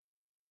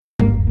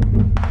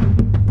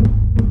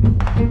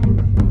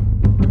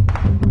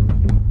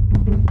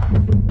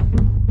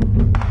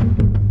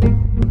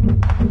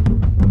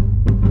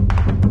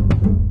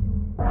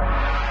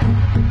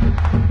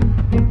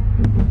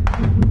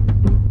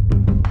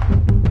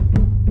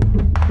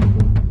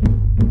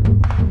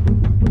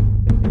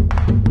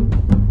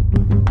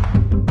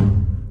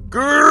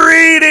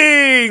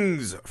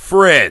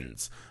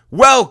friends.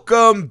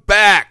 Welcome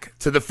back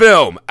to the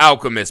Film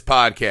Alchemist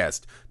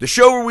Podcast, the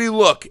show where we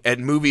look at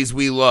movies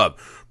we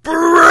love,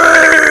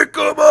 break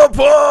them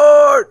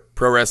apart,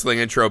 pro wrestling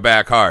intro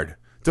back hard,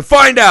 to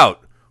find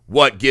out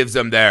what gives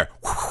them their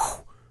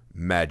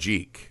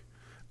magic.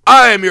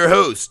 I am your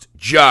host,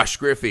 Josh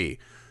Griffey,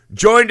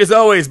 joined as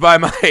always by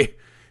my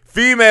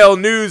female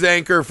news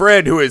anchor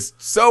friend who is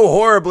so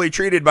horribly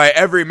treated by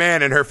every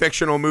man in her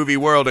fictional movie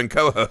world and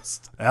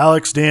co-host,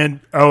 Alex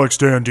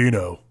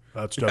Dandino.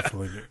 That's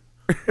definitely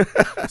new.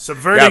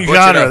 Subverting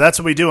genre. That's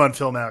what we do on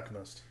Film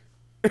Alchemist.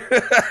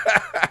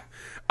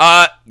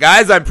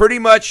 Guys, I'm pretty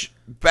much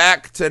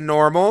back to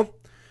normal.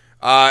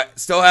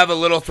 Still have a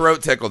little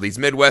throat tickle. These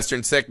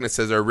Midwestern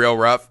sicknesses are real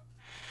rough,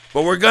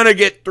 but we're going to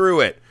get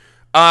through it.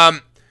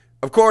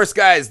 Of course,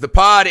 guys, the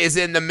pod is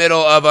in the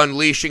middle of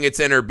unleashing its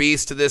inner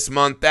beast this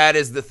month. That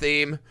is the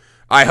theme.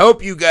 I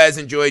hope you guys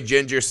enjoyed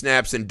Ginger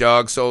Snaps and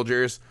Dog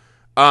Soldiers.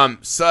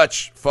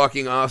 Such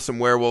fucking awesome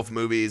werewolf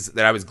movies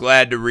that I was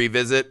glad to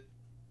revisit.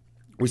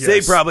 We say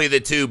probably the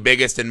two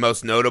biggest and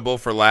most notable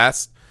for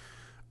last.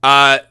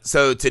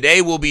 So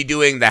today we'll be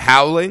doing The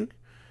Howling,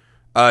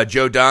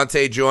 Joe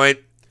Dante joint.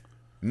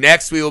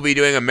 Next we will be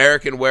doing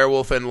American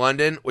Werewolf in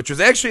London, which was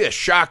actually a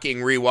shocking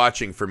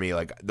rewatching for me.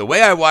 Like, the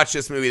way I watched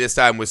this movie this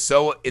time was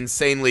so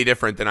insanely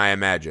different than I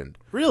imagined.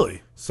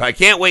 Really? So I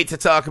can't wait to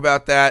talk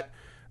about that.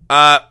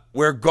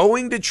 We're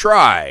going to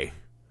try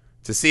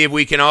to see if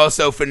we can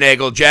also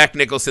finagle Jack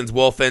Nicholson's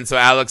Wolfen so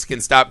Alex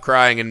can stop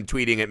crying and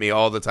tweeting at me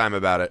all the time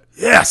about it.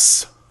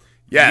 Yes.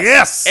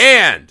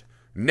 And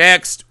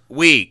next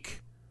week,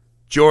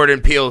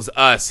 Jordan Peele's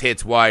Us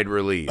hits wide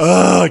release.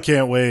 Oh, I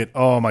can't wait.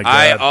 Oh, my God.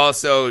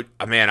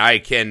 I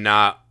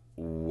cannot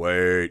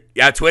wait.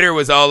 Yeah, Twitter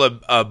was all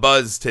a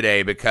buzz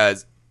today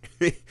because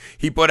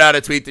he put out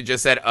a tweet that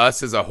just said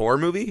Us is a horror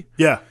movie.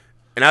 Yeah.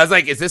 And I was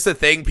like, is this a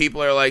thing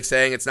people are like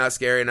saying it's not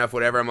scary enough,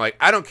 whatever? I'm like,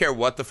 I don't care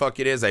what the fuck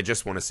it is. I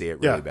just want to see it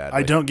really badly.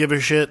 I don't give a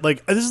shit.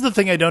 Like, this is the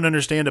thing I don't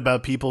understand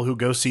about people who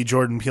go see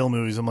Jordan Peele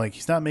movies. I'm like,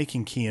 he's not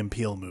making Key and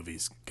Peele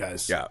movies,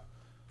 guys. Yeah.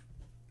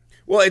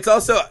 Well,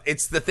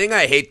 it's the thing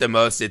I hate the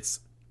most. It's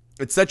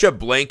such a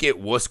blanket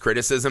wuss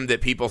criticism that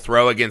people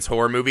throw against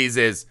horror movies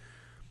is,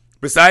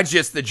 besides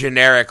just the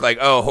generic, like,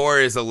 oh,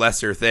 horror is a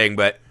lesser thing,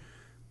 but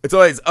it's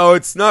always, oh,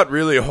 it's not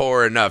really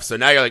horror enough. So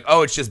now you're like,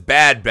 oh, it's just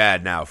bad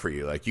now for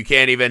you. Like, you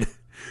can't even,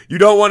 you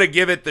don't want to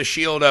give it the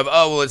shield of,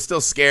 oh, well, it's still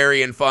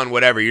scary and fun,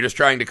 whatever. You're just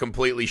trying to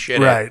completely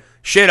shit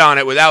on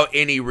it without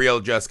any real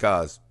just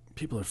cause.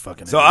 People are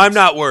fucking So idiots. I'm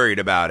not worried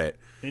about it.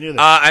 Me neither.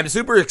 I'm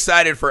super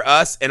excited for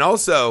Us, and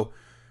also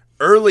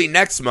early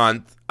next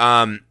month,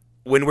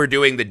 when we're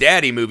doing the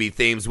daddy movie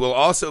themes, we'll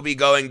also be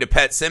going to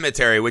Pet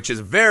Sematary, which is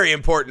a very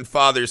important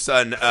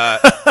father-son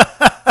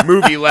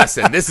movie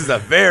lesson. This is a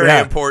very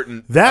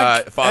important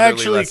that fatherly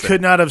actually lesson.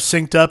 Could not have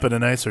synced up at a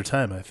nicer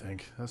time, I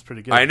think. That's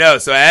pretty good. I know.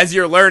 So as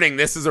you're learning,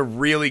 this is a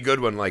really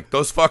good one. Like,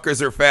 those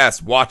fuckers are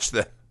fast. Watch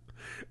them.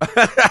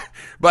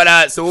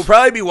 But so we'll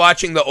probably be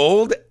watching the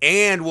old,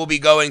 and we'll be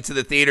going to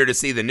the theater to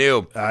see the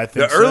new. I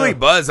think the early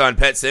buzz on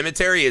Pet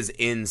Sematary is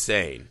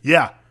insane.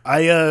 Yeah.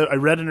 I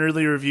read an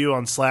early review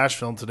on Slash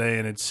Film today,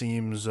 and it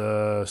seems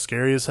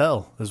scary as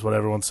hell, is what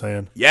everyone's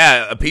saying.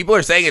 Yeah, people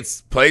are saying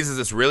it plays as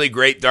this really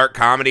great dark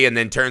comedy and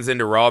then turns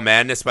into raw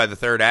madness by the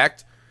third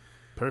act.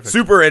 Perfect.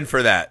 Super in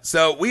for that.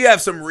 So we have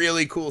some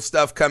really cool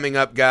stuff coming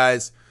up,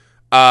 guys,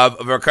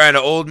 of our kind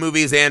of old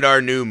movies and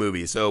our new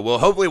movies. So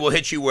hopefully we'll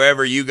hit you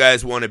wherever you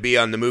guys want to be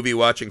on the movie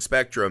watching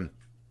spectrum.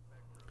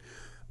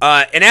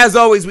 And as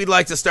always, we'd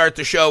like to start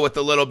the show with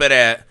a little bit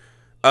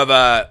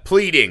of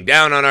pleading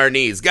down on our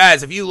knees.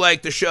 Guys, if you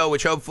like the show,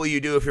 which hopefully you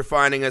do if you're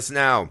finding us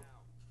now,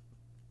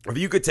 if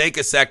you could take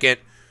a second,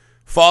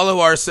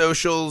 follow our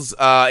socials,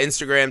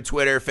 Instagram,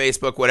 Twitter,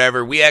 Facebook,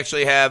 whatever. We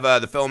actually have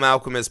the Film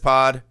Alchemist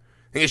Pod.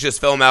 I think it's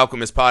just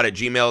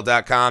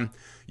filmalchemistpod@gmail.com.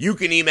 You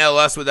can email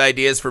us with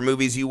ideas for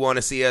movies you want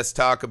to see us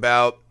talk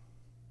about,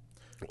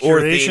 or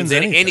themes,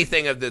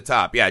 anything of the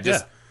top. Yeah,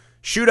 just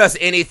shoot us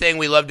anything.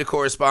 We love to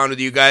correspond with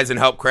you guys and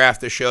help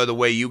craft the show the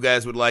way you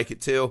guys would like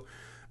it to.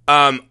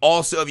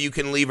 Also, if you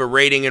can leave a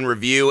rating and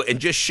review and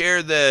just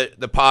share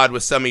the pod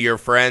with some of your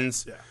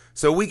friends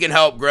so we can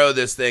help grow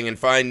this thing and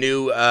find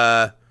new,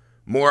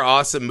 more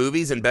awesome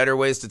movies and better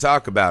ways to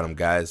talk about them,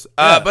 guys.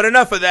 But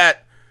enough of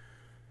that.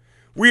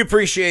 We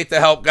appreciate the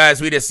help,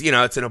 guys. We just,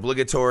 it's an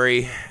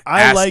obligatory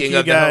I like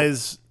you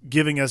guys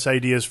giving us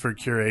ideas for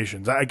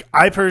curations.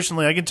 I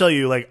personally, I can tell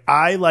you, like,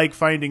 I like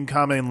finding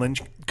common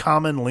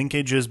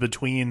linkages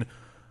between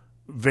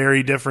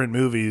very different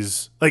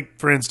movies. Like,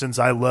 for instance,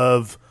 I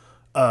love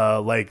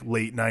like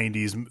late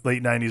 90s,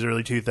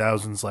 early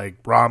 2000s, like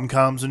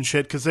rom-coms and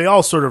shit, because they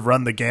all sort of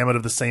run the gamut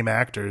of the same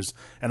actors,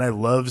 and I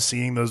love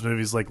seeing those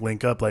movies like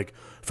link up. Like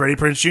Freddie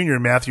Prinze Jr.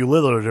 and Matthew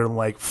Lillard are in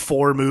like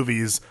 4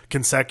 movies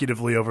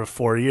consecutively over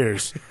 4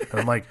 years. And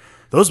I'm like,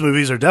 those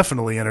movies are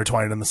definitely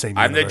intertwined in the same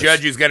universe. I'm the judge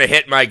who's going to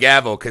hit my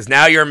gavel, because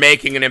now you're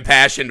making an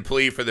impassioned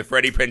plea for the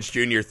Freddie Prinze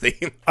Jr.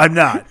 theme. I'm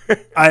not.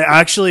 I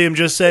actually am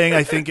just saying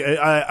I think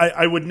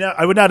I would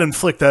not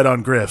inflict that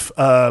on Griff,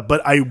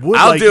 but I would.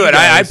 I'll do it.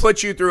 I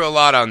put you through a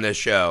lot on this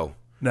show.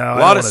 No, a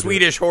lot of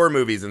Swedish horror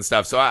movies and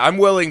stuff. So I'm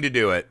willing to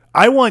do it.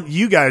 I want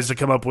you guys to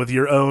come up with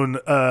your own,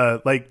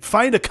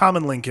 find a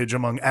common linkage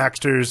among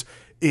actors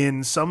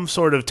in some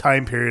sort of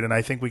time period, and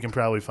I think we can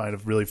probably find a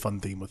really fun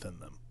theme within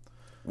them.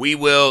 We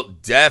will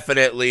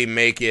definitely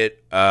make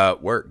it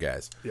work,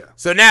 guys. Yeah.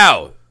 So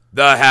now,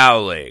 The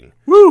Howling.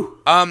 Woo!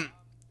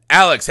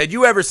 Alex, had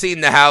you ever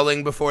seen The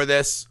Howling before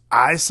this?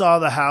 I saw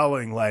The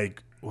Howling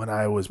when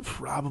I was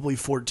probably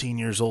 14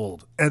 years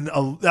old, and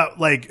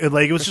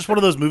it was just one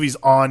of those movies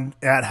on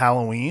at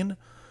Halloween,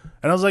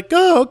 and I was like,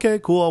 oh, okay,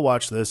 cool, I'll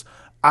watch this.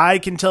 I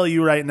can tell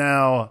you right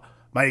now,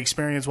 my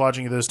experience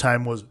watching it this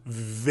time was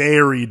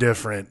very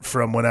different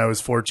from when I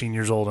was 14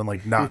 years old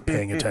and not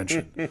paying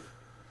attention.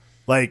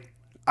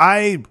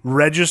 I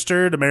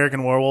registered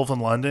American Werewolf in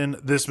London.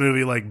 This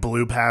movie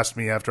blew past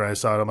me after I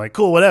saw it. I'm like,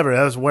 cool, whatever.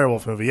 That was a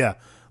werewolf movie. Yeah.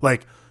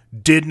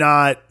 Did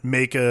not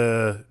make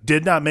a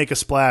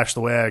splash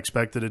the way I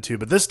expected it to,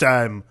 but this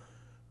time,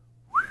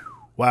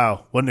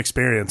 wow, what an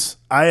experience.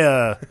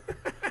 I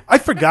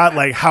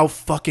forgot how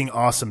fucking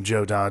awesome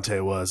Joe Dante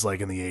was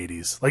in the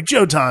 80s.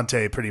 Joe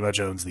Dante pretty much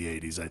owns the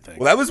 80s, I think.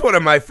 Well, that was one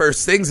of my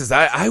first things is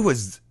I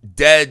was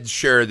dead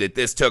sure that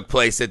this took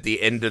place at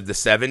the end of the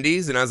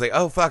 70s, and I was like,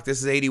 oh, fuck, this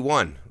is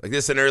 81.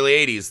 This is an early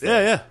 80s thing.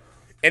 Yeah.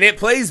 And it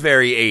plays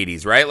very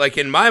 80s, right?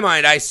 In my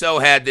mind, I so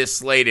had this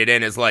slated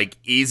in as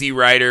Easy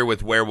Rider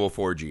with werewolf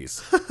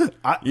orgies.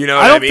 You know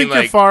what I don't mean? think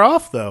you're far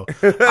off, though.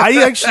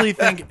 I actually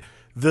think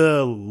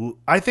the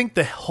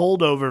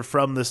holdover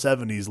from the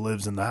 70s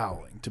lives in The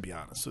Howling, to be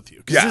honest with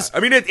you. Yeah,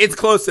 it's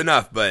close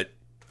enough, but...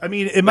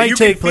 it might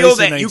take place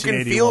in 1981. You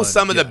can feel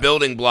some of the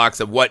building blocks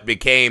of what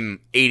became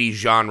 80s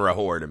genre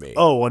horror to me.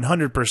 Oh,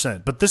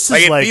 100%. But this is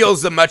it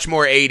feels much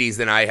more 80s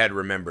than I had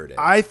remembered it.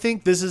 I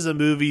think this is a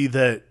movie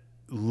that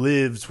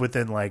lives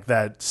within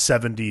that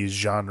 70s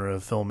genre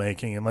of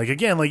filmmaking. And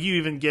again, you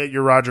even get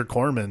your Roger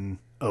Corman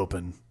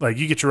open.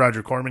 You get your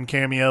Roger Corman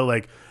cameo.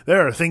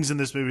 There are things in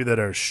this movie that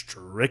are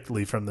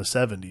strictly from the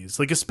 70s.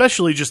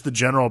 Especially just the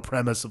general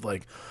premise of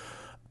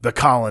the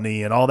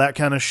colony and all that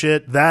kind of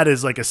shit. That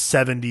is a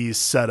 70s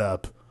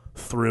setup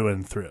through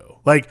and through.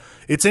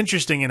 It's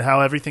interesting in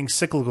how everything's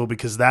cyclical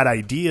because that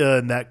idea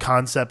and that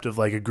concept of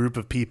a group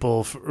of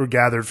people are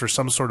gathered for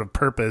some sort of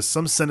purpose,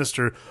 some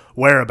sinister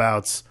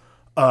whereabouts,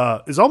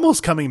 is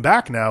almost coming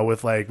back now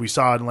with we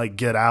saw it in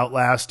Get Out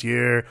last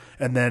year,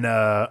 and then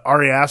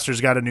Ari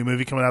Aster's got a new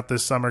movie coming out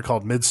this summer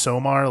called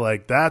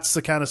Midsommar. That's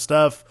the kind of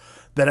stuff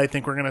that I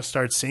think we're going to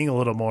start seeing a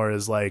little more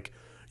is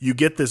you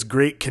get this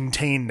great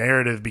contained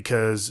narrative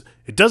because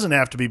it doesn't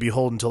have to be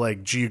beholden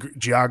to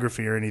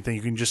geography or anything.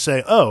 You can just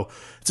say, oh,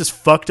 it's this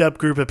fucked up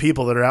group of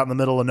people that are out in the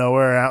middle of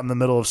nowhere, out in the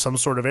middle of some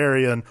sort of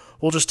area, and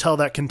we'll just tell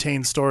that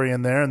contained story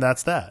in there, and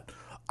that's that.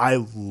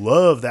 I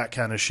love that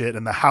kind of shit,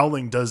 and The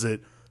Howling does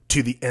it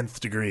to the nth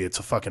degree. It's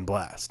a fucking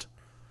blast.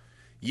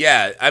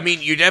 Yeah,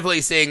 you're definitely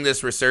seeing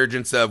this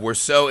resurgence of we're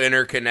so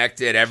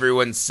interconnected,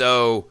 everyone's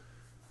so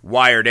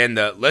wired in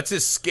let's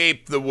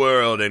escape the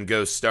world and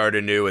go start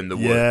anew in the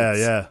woods.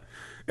 Yeah.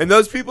 And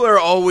those people are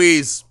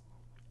always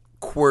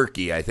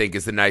quirky, I think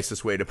is the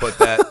nicest way to put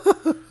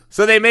that.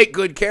 So they make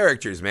good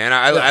characters, man.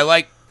 I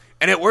like,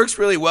 and it works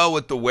really well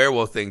with the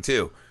werewolf thing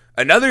too.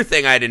 Another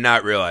thing I did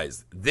not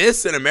realize,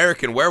 this and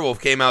American Werewolf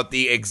came out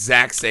the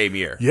exact same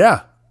year.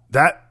 Yeah.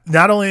 That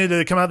not only did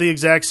it come out the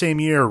exact same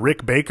year,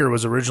 Rick Baker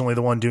was originally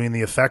the one doing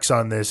the effects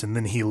on this, and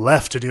then he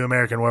left to do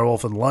American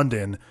Werewolf in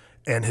London,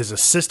 and his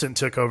assistant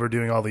took over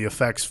doing all the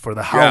effects for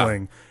The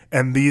Howling. Yeah.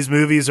 And these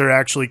movies are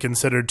actually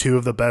considered two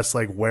of the best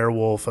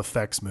werewolf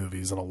effects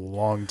movies in a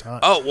long time.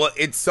 Oh, well,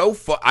 it's so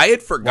fun. I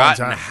had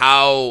forgotten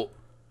how...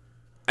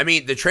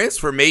 the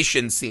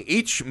transformation scene...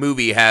 Each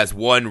movie has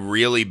one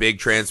really big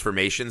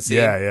transformation scene.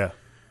 Yeah.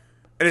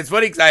 And it's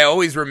funny because I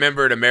always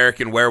remembered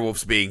American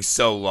Werewolves being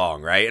so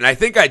long, right? And I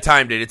think I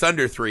timed it. It's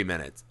under 3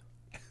 minutes.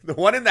 The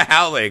one in The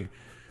Howling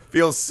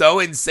feels so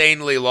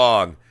insanely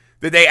long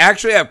that they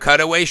actually have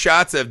cutaway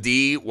shots of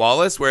Dee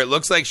Wallace where it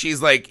looks like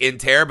she's in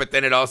terror, but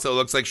then it also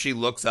looks like she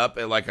looks up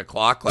at a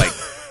clock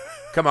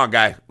come on,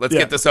 guy. Let's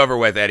get this over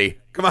with, Eddie.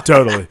 Come on.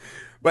 Totally.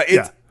 But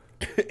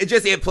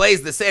it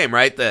plays the same,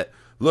 right? The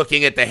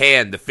looking at the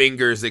hand, the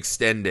fingers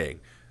extending.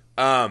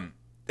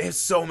 There's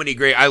so many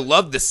great. I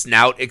love the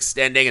snout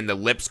extending and the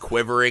lips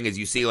quivering as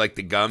you see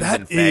the gums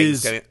and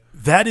fangs.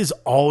 That is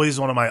always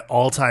one of my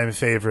all-time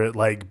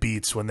favorite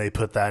beats when they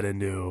put that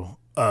into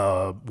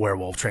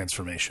werewolf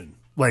transformation.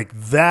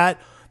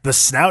 That, the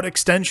snout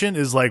extension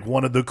is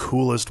one of the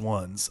coolest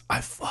ones.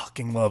 I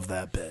fucking love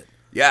that bit.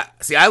 Yeah.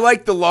 See, I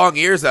like the long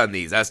ears on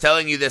these. I was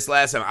telling you this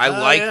last time. I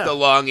like the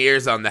long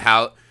ears on the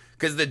Howl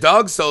because the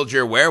Dog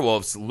Soldier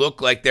werewolves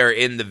look like they're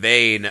in the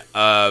vein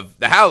of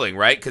the Howling,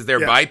 right? Because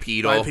they're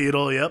bipedal.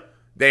 Bipedal, yep.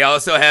 They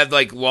also have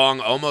long,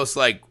 almost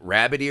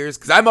rabbit ears.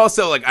 Because I'm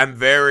also I'm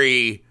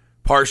very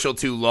partial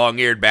to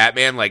long-eared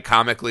Batman,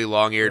 comically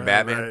long-eared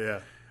Batman. Right, yeah.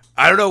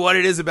 I don't know what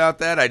it is about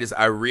that.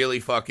 I really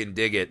fucking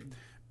dig it.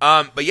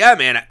 But yeah,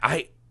 man,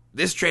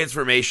 this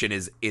transformation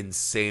is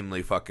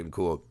insanely fucking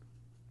cool.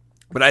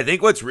 But I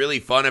think what's really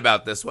fun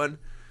about this one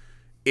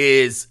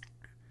is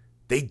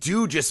they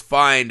do just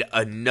find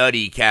a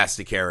nutty cast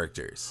of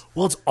characters.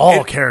 Well, it's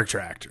all character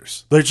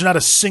actors. There's not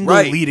a single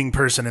Right. leading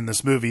person in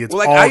this movie. It's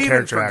Well, like, all I even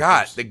character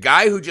forgot actors. the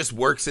guy who just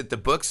works at the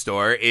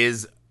bookstore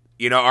is,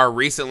 our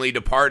recently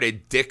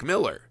departed Dick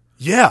Miller.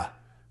 Yeah.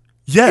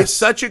 Yes. It's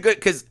such a good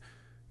because,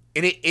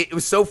 and it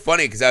was so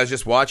funny because I was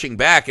just watching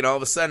back, and all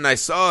of a sudden I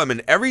saw him,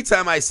 and every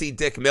time I see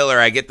Dick Miller,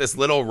 I get this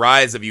little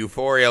rise of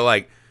euphoria,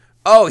 like,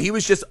 oh, he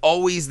was just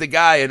always the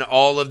guy in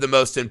all of the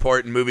most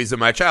important movies of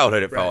my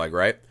childhood. It felt like,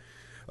 right?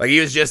 Like he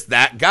was just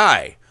that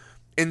guy,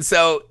 and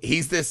so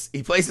he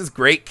plays this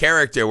great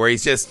character where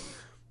he's just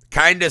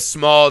kind of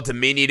small,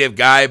 diminutive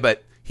guy,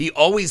 but he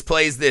always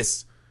plays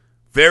this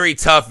very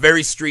tough,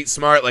 very street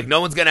smart. Like,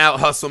 no one's going to out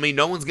hustle me.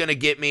 No one's going to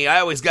get me.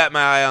 I always got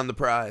my eye on the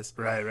prize.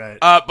 Right.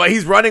 But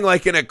he's running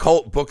like an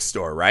occult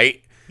bookstore,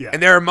 right? Yeah.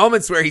 And there are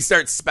moments where he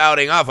starts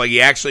spouting off like he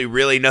actually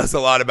really knows a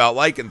lot about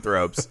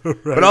lycanthropes.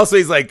 But also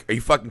he's like, are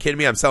you fucking kidding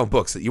me? I'm selling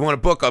books. You want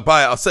a book? I'll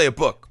buy it. I'll sell you a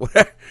book.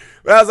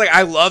 But I was like,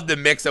 I love the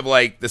mix of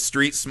like the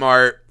street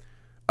smart,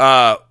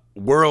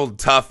 world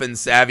tough and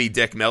savvy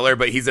Dick Miller,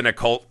 but he's an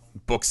occult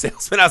book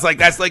salesman. I was like,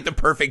 that's like the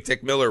perfect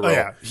Dick Miller role. Oh,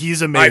 yeah.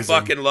 He's amazing. I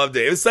fucking loved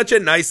it. It was such a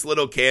nice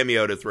little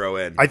cameo to throw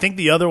in. I think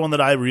the other one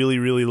that I really,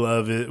 really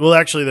love is, well,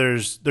 actually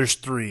there's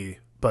three,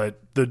 but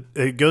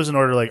it goes in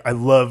order. Like, I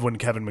love when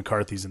Kevin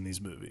McCarthy's in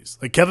these movies.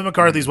 Like, Kevin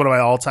McCarthy's one of my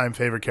all-time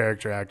favorite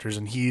character actors,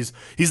 and he's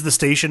the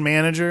station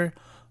manager.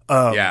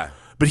 Yeah.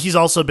 But he's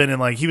also been in,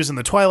 like, he was in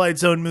the Twilight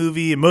Zone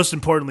movie, and most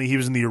importantly, he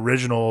was in the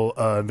original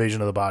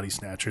Invasion of the Body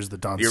Snatchers, the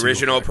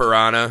original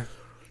Piranha.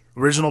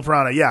 Original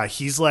Piranha, yeah.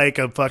 He's like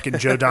a fucking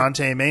Joe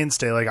Dante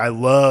mainstay. Like, I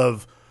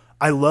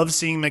love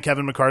seeing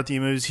Kevin McCarthy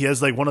movies. He has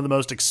like one of the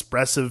most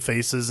expressive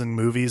faces in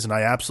movies, and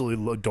I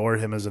absolutely adore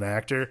him as an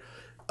actor.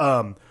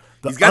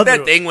 He's got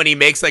that thing when he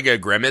makes like a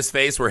grimace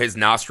face where his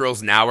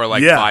nostrils now are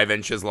like 5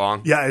 inches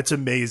long. Yeah, it's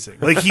amazing.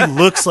 Like, he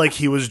looks like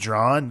he was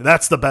drawn.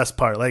 That's the best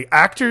part. Like,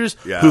 actors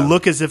who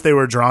look as if they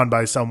were drawn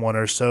by someone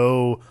are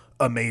so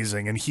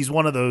amazing, and he's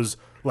one of those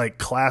like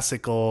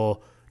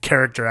classical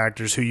character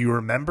actors who you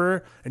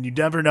remember and you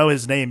never know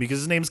his name because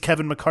his name's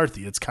Kevin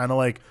McCarthy. It's kind of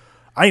like,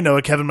 I know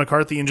a Kevin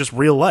McCarthy in just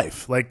real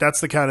life. Like, that's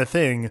the kind of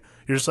thing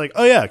you're just like,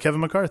 oh yeah, Kevin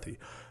McCarthy.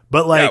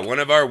 But like, one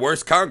of our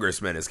worst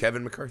congressmen is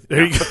Kevin McCarthy.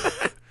 There you go.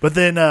 But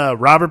then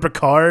Robert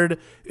Pickard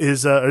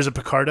is is it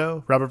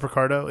Picardo? Robert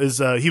Picardo is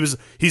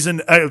he's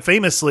in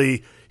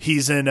famously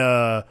he's in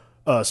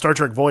Star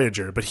Trek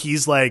Voyager, but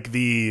he's like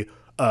the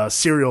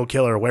serial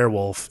killer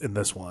werewolf in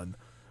this one.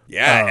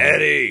 Yeah,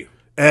 Eddie.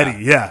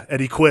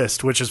 Eddie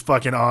Quist, which is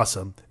fucking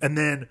awesome. And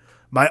then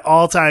my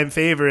all-time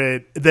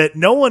favorite that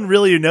no one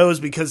really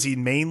knows because he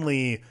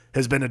mainly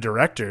has been a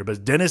director,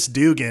 but Dennis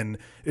Dugan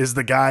is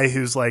the guy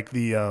who's like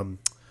the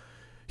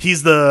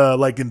he's the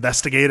like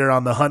investigator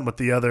on the hunt with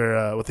the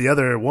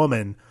other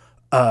woman.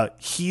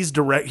 He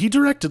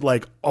directed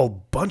like a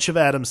bunch of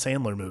Adam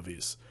Sandler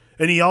movies.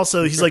 And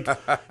he's like,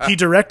 he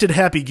directed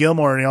Happy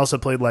Gilmore, and he also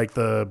played like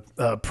the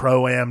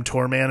Pro-Am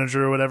tour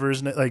manager or whatever,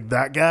 isn't it? Like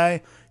that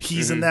guy.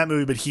 He's in that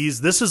movie, but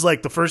this is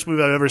like the first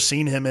movie I've ever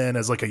seen him in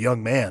as like a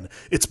young man.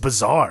 It's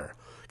bizarre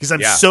because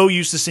I'm so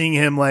used to seeing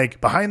him like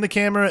behind the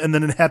camera and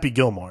then in Happy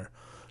Gilmore.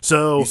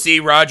 So you see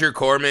Roger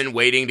Corman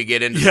waiting to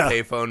get into the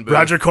payphone booth.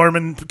 Roger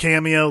Corman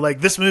cameo.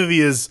 Like, this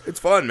movie it's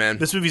fun, man.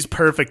 This movie's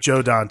perfect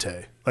Joe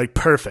Dante. Like,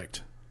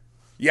 perfect.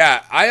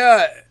 Yeah,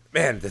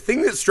 man, the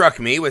thing that struck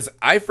me was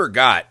I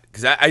forgot,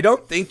 because I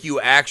don't think you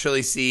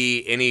actually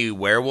see any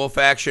werewolf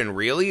action,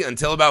 really,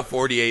 until about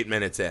 48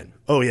 minutes in.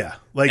 Oh, yeah.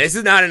 Like, this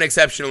is not an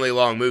exceptionally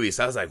long movie,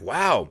 so I was like,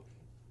 wow.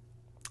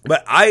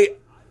 But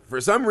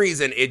for some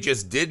reason, it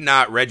just did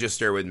not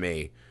register with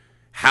me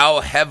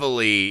how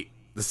heavily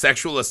the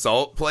sexual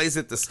assault plays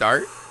at the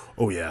start.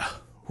 Oh, yeah.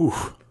 Whew.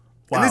 Wow.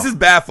 And this is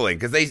baffling,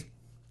 because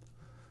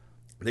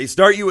they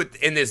start you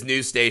in this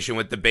news station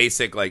with the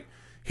basic, like,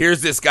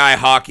 here's this guy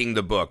hawking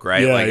the book,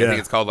 right? Yeah, I think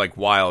it's called like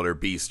Wild or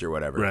Beast or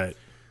whatever. Right.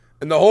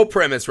 And the whole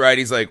premise, right?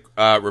 He's like,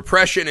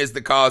 repression is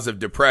the cause of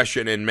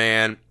depression in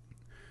man.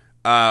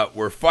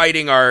 We're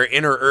fighting our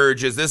inner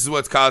urges. This is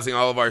what's causing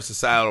all of our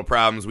societal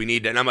problems. We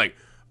need to. And I'm like,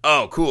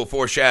 oh, cool,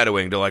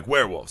 foreshadowing to like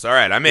werewolves. All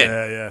right, I'm in.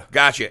 Yeah.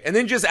 Gotcha. And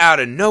then just out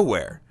of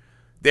nowhere,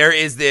 there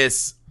is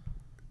this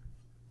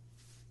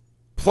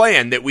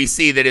plan that we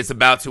see that is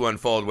about to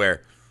unfold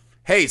where,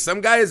 hey,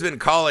 some guy has been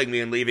calling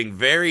me and leaving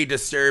very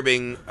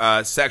disturbing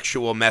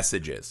sexual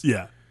messages.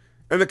 Yeah.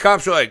 And the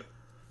cops are like,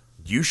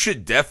 you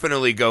should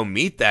definitely go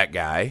meet that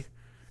guy,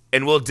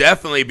 and we'll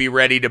definitely be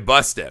ready to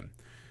bust him.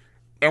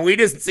 And we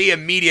just see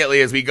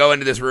immediately as we go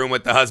into this room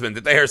with the husband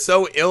that they are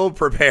so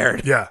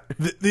ill-prepared. Yeah.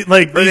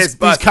 These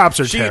cops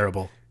are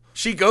terrible.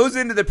 She goes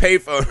into the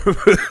payphone,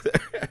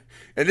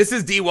 and this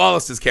is Dee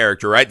Wallace's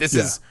character, right? This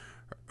is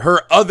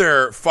her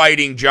other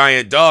fighting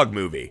giant dog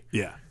movie.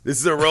 Yeah. This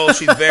is a role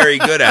she's very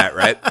good at,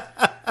 right?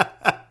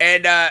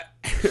 And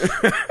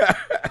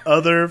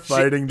other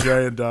fighting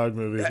giant dog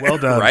movie. Well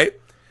done. Right?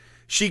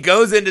 She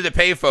goes into the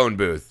payphone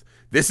booth.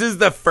 This is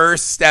the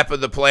first step of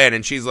the plan,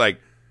 and she's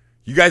like,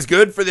 you guys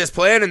good for this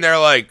plan? And they're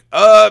like,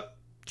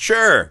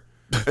 sure.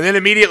 And then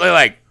immediately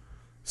like,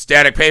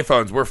 static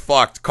payphones, we're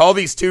fucked. Call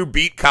these 2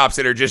 beat cops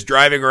that are just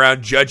driving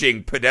around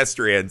judging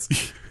pedestrians.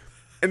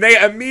 And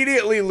they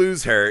immediately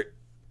lose her.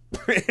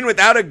 And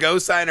without a go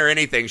sign or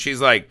anything, she's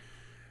like,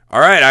 all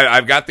right,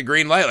 I've got the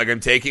green light. Like, I'm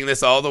taking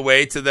this all the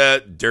way to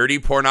the dirty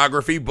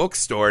pornography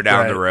bookstore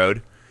down the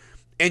road.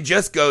 And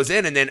just goes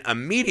in, and then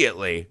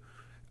immediately,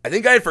 I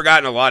think I had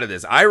forgotten a lot of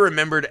this. I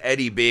remembered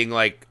Eddie being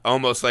like,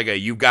 almost like a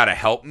you gotta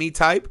help me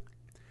type.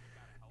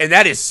 And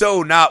that is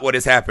so not what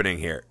is happening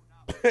here.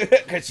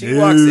 Because she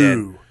walks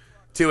in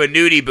to a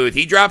nudie booth.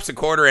 He drops a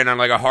quarter in on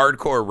like a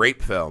hardcore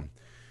rape film.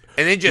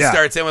 And then just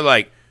starts in with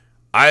like,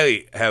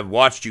 I have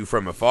watched you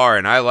from afar,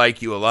 and I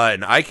like you a lot,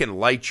 and I can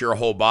light your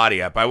whole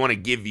body up. I want to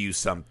give you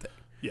something.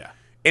 Yeah.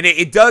 And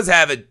it does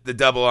have the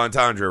double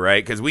entendre,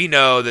 right? Because we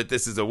know that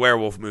this is a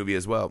werewolf movie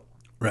as well.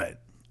 Right.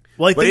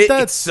 Well, I think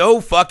it's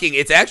so fucking...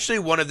 It's actually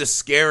one of the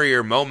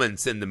scarier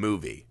moments in the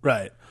movie.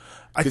 Right.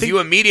 Because you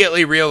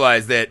immediately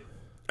realize that...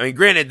 I mean,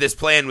 granted, this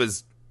plan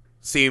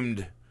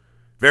seemed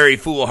very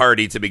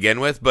foolhardy to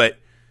begin with, but...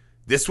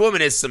 This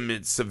woman is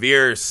some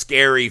severe,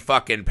 scary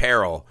fucking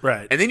peril.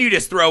 Right. And then you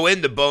just throw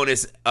in the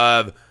bonus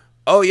of,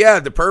 oh, yeah,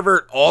 the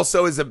pervert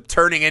also is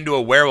turning into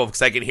a werewolf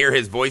because I can hear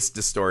his voice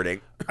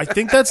distorting. I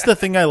think that's the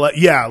thing I like.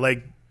 Yeah,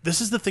 like, this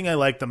is the thing I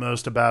like the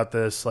most about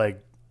this.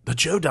 Like, the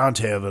Joe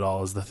Dante of it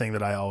all is the thing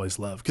that I always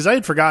love. Because I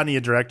had forgotten he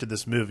had directed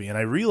this movie, and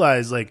I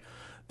realized, like,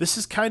 this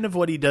is kind of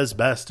what he does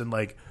best. And,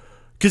 like,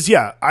 because,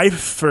 yeah, I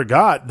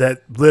forgot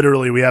that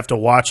literally we have to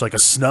watch, like, a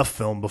snuff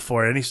film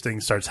before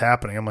anything starts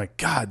happening. I'm like,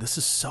 God, this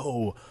is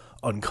so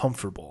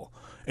uncomfortable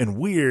and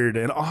weird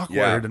and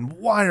awkward. And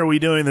why are we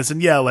doing this?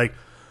 And, yeah, like,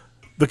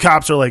 the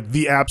cops are, like,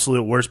 the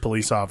absolute worst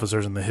police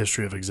officers in the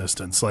history of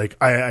existence. Like,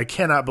 I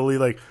cannot believe,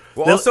 like...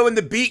 Well, also, when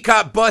the beat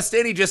cop busts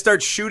in, he just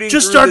starts shooting through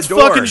the door. Just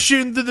starts fucking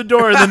shooting through the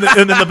door. And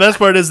then the best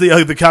part is the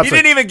cops... He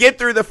didn't even get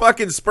through the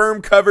fucking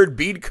sperm-covered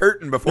bead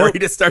curtain before he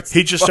just starts...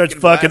 He just starts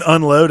fucking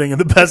unloading.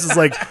 And the best is,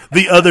 like,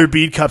 the other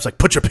bead cop's like,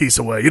 put your piece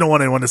away. You don't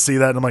want anyone to see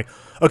that. And I'm like,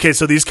 okay,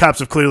 so these cops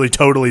have clearly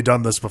totally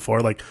done this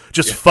before. Like,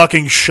 just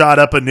fucking shot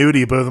up a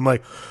nudie booth. I'm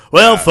like,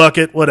 well, fuck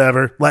it,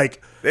 whatever.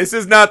 Like... This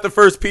is not the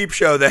first Peep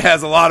Show that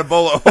has a lot of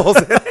bullet holes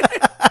in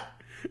it.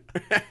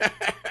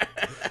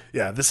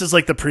 Yeah, this is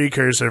like the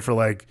precursor for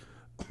like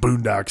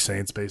Boondock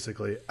Saints,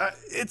 basically.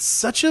 It's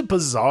such a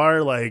bizarre,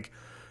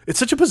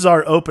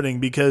 opening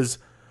because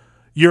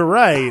you're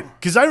right.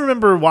 Because I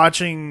remember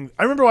watching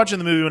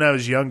the movie when I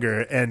was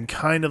younger, and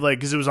kind of like,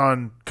 because it was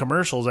on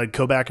commercials, I'd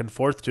go back and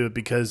forth to it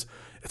because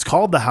it's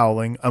called The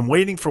Howling. I'm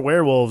waiting for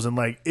werewolves, and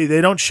like they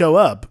don't show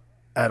up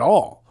at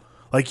all.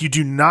 Like, you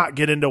do not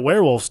get into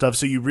werewolf stuff,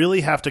 so you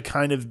really have to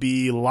kind of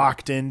be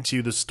locked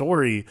into the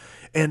story.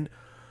 And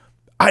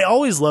I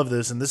always love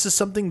this, and this is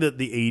something that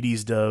the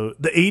 80s do.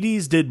 The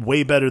 80s did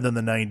way better than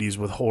the 90s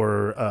with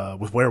horror,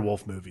 with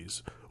werewolf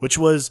movies, which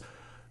was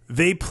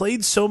they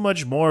played so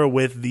much more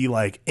with the,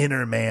 like,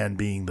 inner man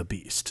being the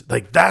beast.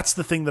 Like, that's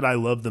the thing that I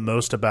love the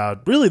most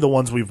about really the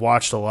ones we've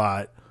watched a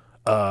lot,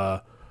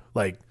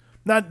 like,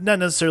 not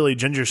necessarily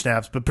Ginger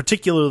Snaps, but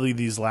particularly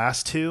these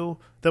last two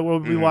that we'll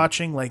be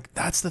watching. Like,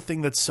 that's the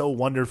thing that's so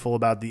wonderful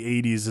about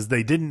the 80s is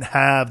they didn't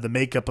have the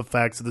makeup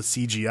effects of the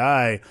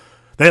CGI.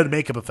 They had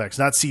makeup effects,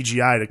 not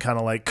CGI, to kind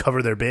of like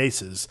cover their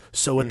bases.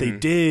 So what they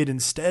did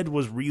instead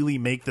was really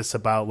make this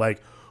about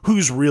like,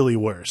 who's really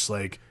worse?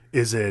 Like,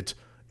 is it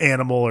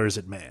animal or is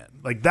it man?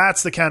 Like,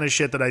 that's the kind of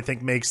shit that I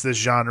think makes this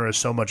genre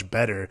so much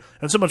better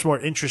and so much more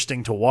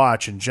interesting to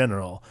watch in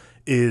general,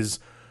 is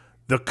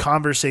the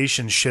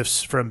conversation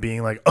shifts from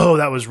being like, oh,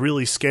 that was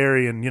really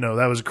scary and, you know,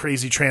 that was a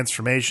crazy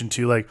transformation,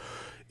 to like,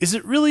 is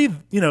it really,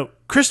 you know,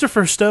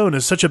 Christopher Stone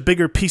is such a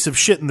bigger piece of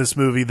shit in this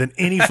movie than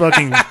any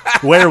fucking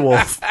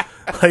werewolf.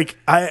 Like,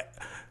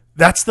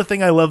 that's the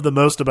thing I love the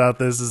most about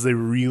this, is they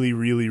really,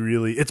 really,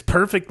 really, it's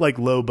perfect, like,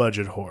 low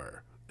budget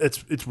horror.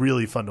 It's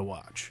really fun to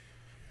watch.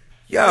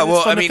 Yeah,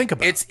 well, I mean,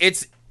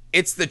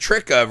 it's the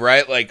trick of,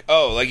 right? Like,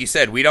 oh, like you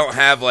said, we don't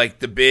have like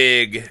the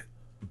big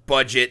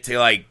budget to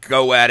like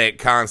go at it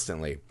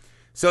constantly.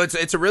 So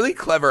it's a really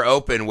clever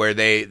open where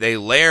they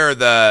layer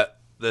the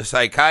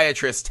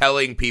psychiatrist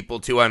telling people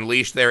to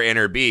unleash their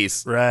inner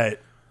beast, right,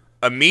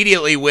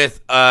 immediately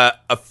with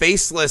a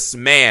faceless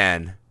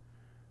man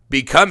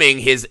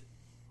becoming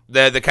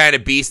the kind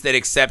of beast that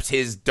accepts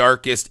his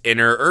darkest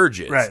inner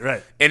urges,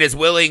 right, and is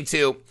willing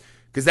to,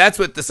 because that's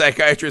what the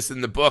psychiatrist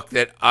in the book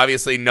that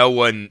obviously no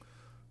one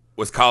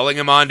was calling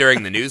him on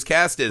during the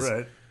newscast is.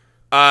 Right.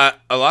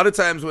 A lot of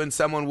times when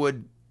someone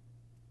would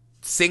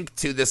sink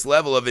to this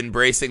level of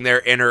embracing their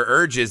inner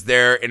urges,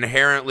 there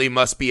inherently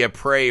must be a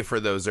prey for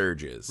those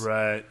urges.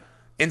 Right.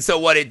 And so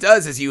what it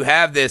does is you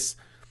have this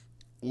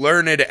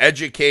learned,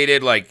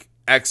 educated, like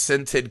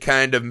accented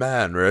kind of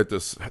man, right?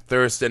 This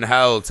Thurston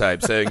Howell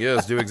type saying,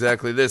 yes, do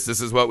exactly this.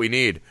 This is what we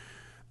need.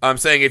 I'm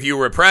saying if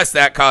you repress,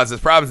 that causes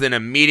problems. Then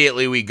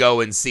immediately we go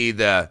and see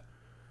the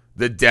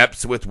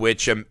depths with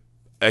which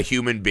a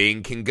human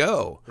being can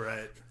go.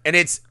 Right. And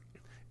it's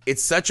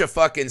such a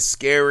fucking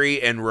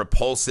scary and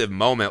repulsive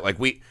moment. Like,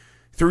 we,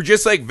 through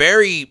just like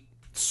very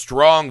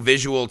strong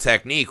visual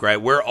technique,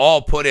 right? We're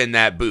all put in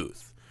that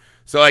booth.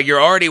 So like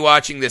you're already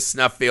watching this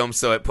snuff film,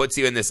 so it puts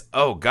you in this,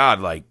 oh God,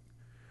 like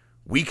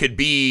we could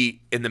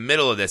be in the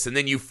middle of this. And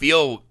then you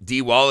feel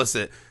Dee Wallace.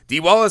 Dee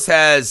Wallace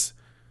has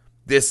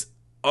this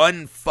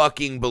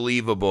unfucking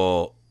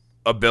believable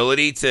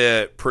ability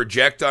to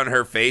project on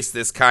her face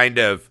this kind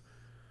of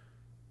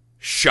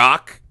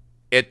shock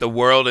at the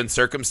world and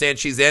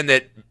circumstance she's in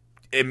that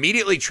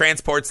immediately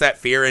transports that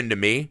fear into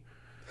me.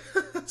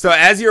 So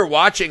as you're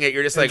watching it,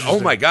 you're just like,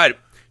 oh my God,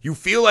 you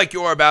feel like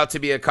you're about to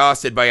be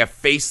accosted by a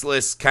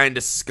faceless kind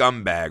of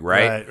scumbag,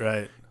 right?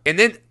 Right. And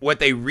then what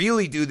they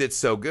really do that's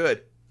so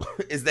good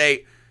is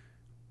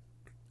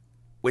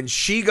when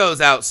she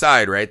goes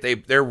outside, right,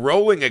 they're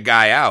rolling a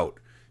guy out.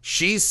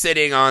 She's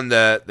sitting on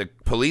the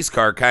police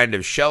car kind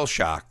of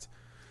shell-shocked.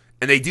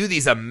 And they do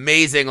these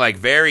amazing, like,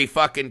 very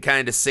fucking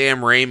kind of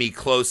Sam Raimi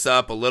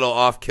close-up, a little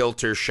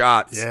off-kilter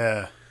shots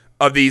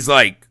of these,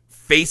 like,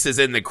 faces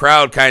in the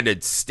crowd kind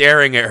of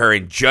staring at her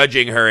and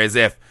judging her as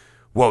if,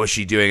 what was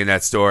she doing in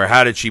that store?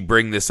 How did she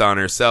bring this on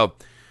herself?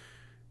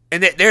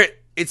 And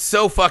it's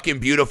so fucking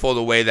beautiful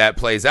the way that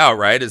plays out,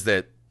 right? Is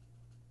that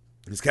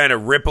this kind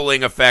of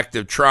rippling effect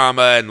of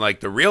trauma and, like,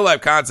 the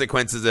real-life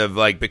consequences of,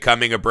 like,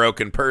 becoming a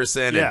broken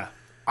person. Yeah.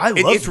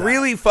 It's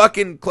really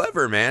fucking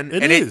clever, man.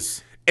 It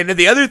is. And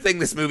the other thing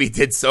this movie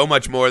did so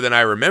much more than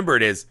I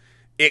remembered is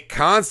it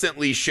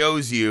constantly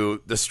shows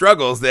you the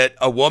struggles that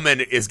a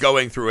woman is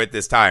going through at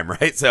this time,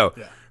 right? So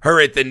her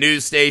at the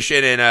news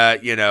station and,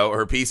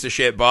 her piece of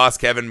shit boss,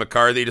 Kevin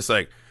McCarthy, just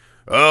like,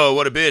 oh,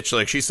 what a bitch.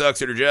 Like, she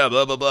sucks at her job,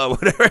 blah, blah, blah,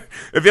 whatever.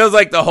 It feels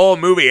like the whole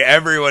movie,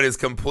 everyone is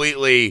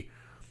completely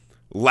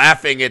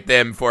laughing at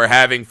them for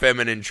having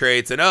feminine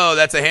traits and, oh,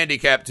 that's a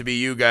handicap to be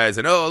you guys.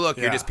 And, oh, look,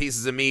 you're just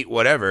pieces of meat,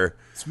 whatever.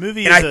 This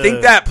movie and I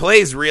think that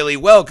plays really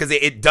well because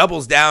it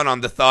doubles down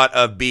on the thought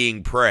of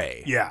being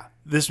prey. Yeah.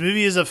 This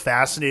movie is a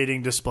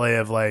fascinating display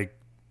of, like,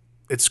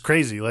 it's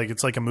crazy. Like,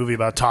 it's like a movie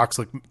about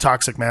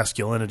toxic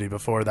masculinity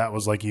before that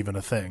was, like, even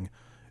a thing.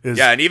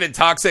 And even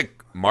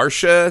toxic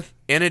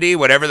Marcia-inity,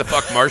 whatever the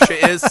fuck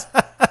Marcia is.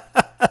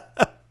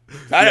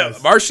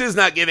 Marcia's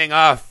not giving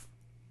off.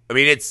 I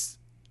mean, it's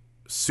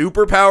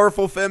super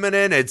powerful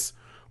feminine. It's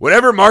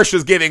whatever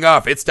Marcia's giving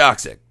off, it's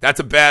toxic. That's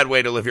a bad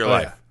way to live your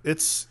life. Yeah.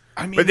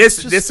 But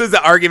this was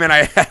the argument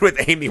I had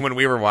with Amy when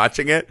we were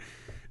watching it.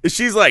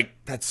 She's like,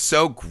 that's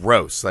so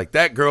gross. Like,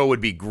 that girl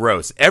would be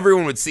gross.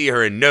 Everyone would see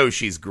her and know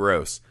she's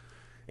gross.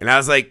 And I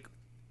was like,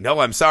 no,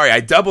 I'm sorry. I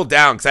doubled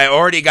down because I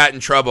already got in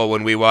trouble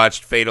when we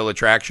watched Fatal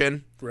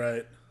Attraction.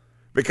 Right.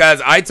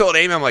 Because I told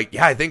Amy, I'm like,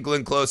 yeah, I think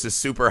Glenn Close is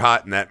super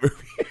hot in that movie.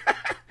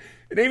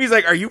 And Amy's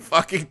like, are you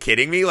fucking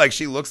kidding me? Like,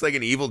 she looks like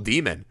an evil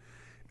demon.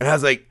 And I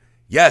was like,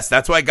 yes,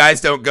 that's why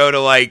guys don't go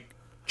to, like,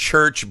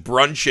 church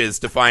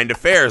brunches to find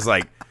affairs.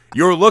 Like,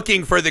 you're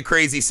looking for the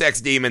crazy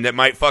sex demon that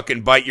might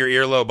fucking bite your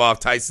earlobe off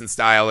Tyson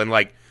style and,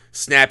 like,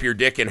 snap your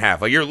dick in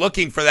half. Like, you're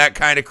looking for that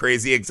kind of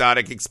crazy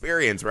exotic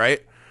experience,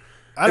 right?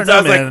 I don't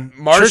know, man. Like,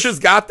 Marsha's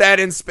got that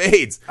in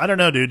spades. I don't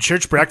know, dude.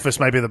 Church breakfast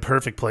might be the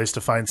perfect place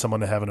to find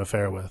someone to have an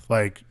affair with.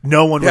 Like,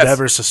 no one would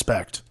ever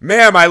suspect.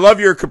 Ma'am, I love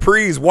your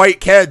capris,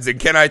 white Keds, and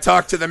can I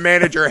talk to the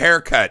manager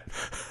haircut?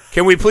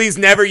 Can we please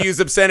never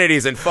use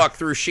obscenities and fuck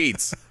through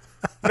sheets?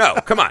 No,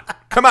 come on.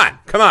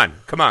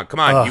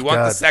 Oh, you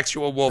want the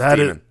sexual wolf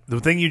demon. The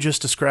thing you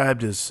just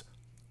described is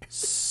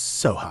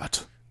so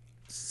hot.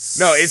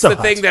 No, it's the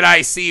thing that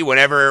I see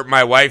whenever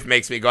my wife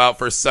makes me go out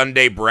for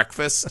Sunday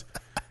breakfast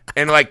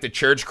and, like, the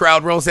church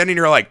crowd rolls in and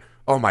you're like,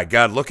 oh, my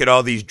God, look at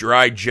all these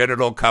dry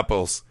genital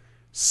couples.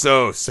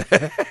 So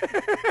sad.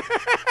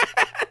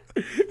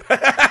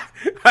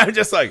 I'm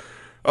just like,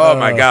 oh,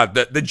 my God,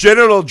 the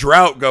genital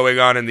drought going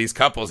on in these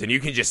couples, and you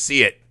can just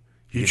see it.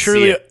 You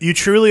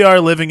truly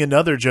are living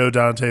another Joe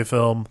Dante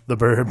film, The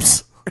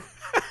Burbs.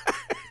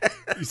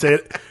 You say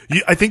it.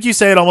 I think you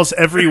say it almost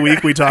every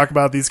week we talk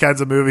about these kinds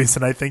of movies,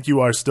 and I think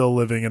you are still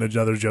living in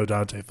another Joe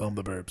Dante film,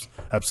 The Burbs.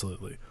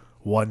 Absolutely,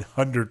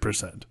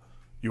 100%.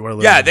 You are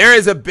living. Yeah, there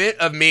is a bit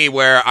of me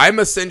where I'm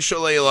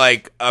essentially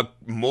like a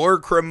more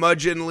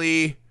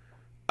curmudgeonly,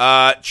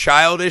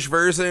 childish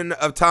version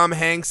of Tom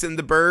Hanks in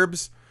The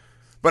Burbs.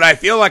 But I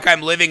feel like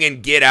I'm living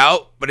in Get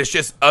Out, but it's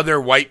just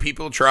other white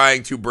people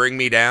trying to bring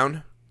me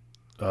down.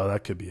 Oh,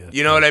 that could be it.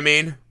 You know what I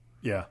mean?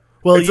 Yeah.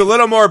 Well, it's a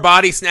little more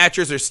Body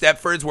Snatchers or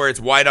Stepfords where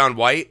it's white on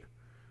white.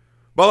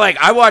 But like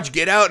I watched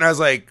Get Out and I was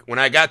like, when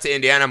I got to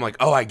Indiana, I'm like,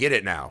 oh, I get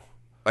it now.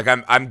 Like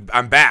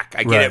I'm back.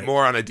 I get it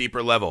more on a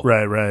deeper level.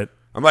 Right.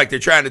 I'm like, they're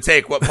trying to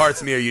take what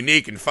parts of me are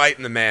unique and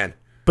fighting the man.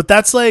 But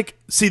that's like,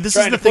 see, this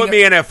is the thing. Put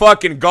me in a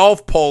fucking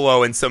golf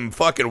polo and some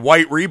fucking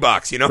white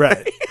Reeboks, you know?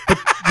 Right. But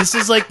this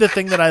is like the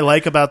thing that I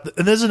like about,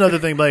 and there's another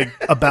thing like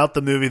about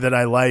the movie that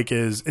I like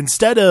is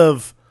instead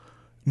of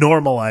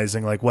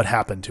normalizing like what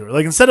happened to her,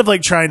 like instead of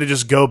like trying to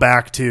just go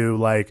back to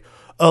like,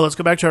 oh, let's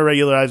go back to our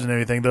regular lives and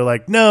everything, they're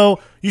like, no,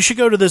 you should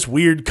go to this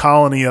weird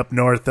colony up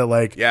north that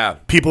like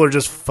people are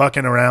just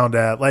fucking around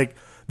at. Like,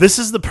 this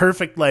is the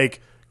perfect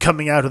like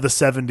coming out of the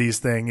 70s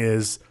thing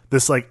is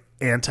this like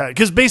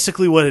because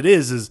basically what it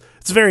is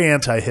it's very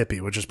anti-hippie,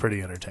 which is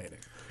pretty entertaining.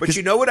 But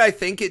you know what I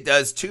think it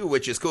does too,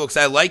 which is cool, because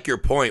I like your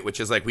point,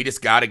 which is like we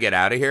just got to get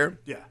out of here.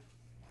 Yeah.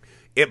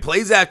 it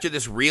plays after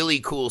this really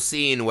cool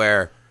scene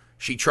where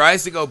she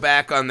tries to go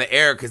back on the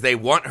air because they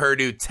want her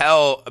to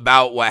tell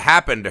about what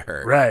happened to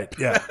her. Right,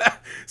 yeah.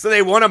 So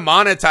they want to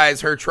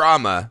monetize her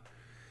trauma.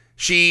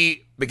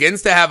 She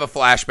begins to have a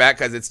flashback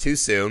because it's too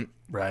soon.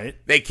 Right.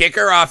 They kick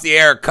her off the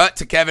air, cut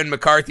to Kevin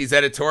McCarthy's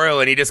editorial,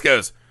 and he just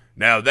goes,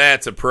 "Now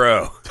that's a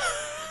pro."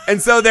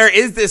 And so there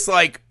is this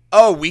like,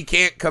 oh, we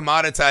can't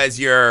commoditize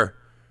your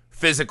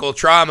physical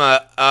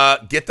trauma.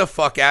 Get the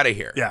fuck out of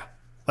here. Yeah.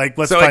 Like,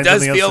 let's So find it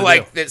does something feel else to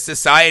like do. that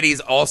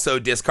society's also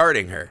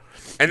discarding her.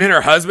 And then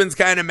her husband's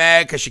kind of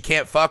mad because she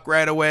can't fuck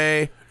right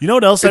away. You know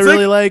what else I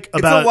really like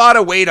about... It's a lot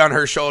of weight on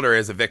her shoulder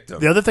as a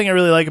victim. The other thing I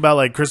really like about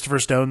like Christopher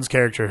Stone's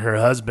character, her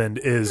husband,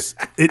 is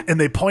it, and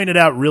they pointed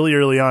out really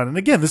early on. And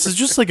again, this is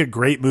just like a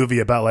great movie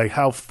about like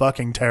how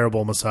fucking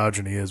terrible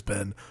misogyny has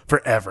been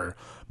forever.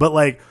 But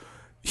like,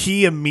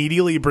 he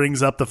immediately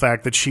brings up the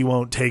fact that she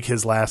won't take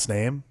his last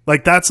name.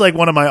 Like, that's like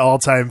one of my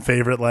all-time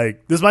favorite,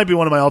 like, this might be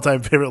one of my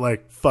all-time favorite,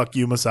 like, fuck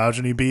you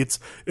misogyny beats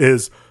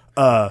is,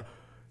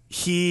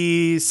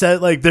 he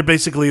said, like, they're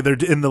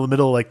in the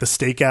middle of, like, the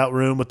stakeout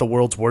room with the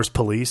world's worst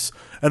police,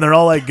 and they're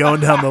all, like,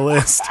 going down the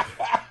list,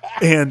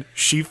 and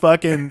she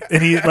fucking,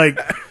 and he, like,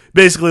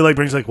 basically, like,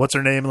 brings, like, what's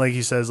her name, and, like,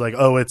 he says, like,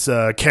 oh, it's,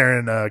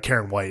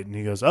 Karen White, and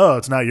he goes, oh,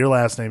 it's not your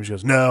last name, she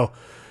goes, no,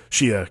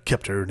 she,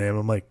 kept her name.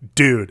 I'm like,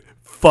 dude,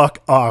 fuck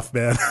off,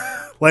 man.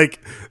 Like,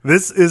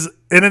 this is,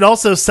 and it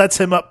also sets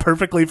him up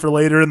perfectly for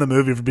later in the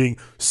movie for being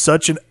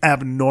such an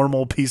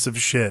abnormal piece of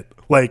shit.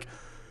 Like,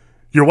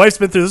 your wife's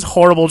been through this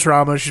horrible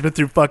trauma. She's been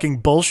through fucking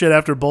bullshit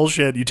after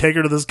bullshit. You take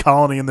her to this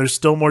colony and there's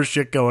still more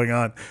shit going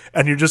on.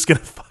 And you're just going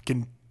to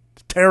fucking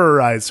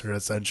terrorize her,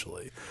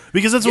 essentially.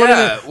 Because that's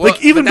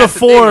like, even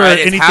before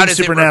anything supernatural happens. How does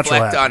it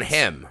reflect on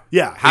him?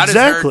 Yeah, how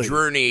exactly. does her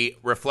journey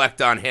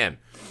reflect on him?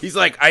 He's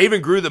like, I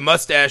even grew the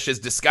mustache as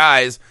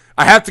disguise.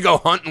 I have to go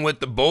hunting with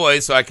the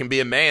boys so I can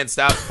be a man.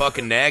 Stop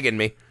fucking nagging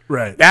me.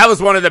 Right. That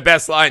was one of the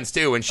best lines,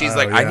 too, when she's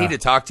like, I need to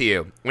talk to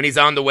you. When he's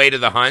on the way to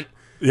the hunt.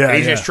 Yeah, and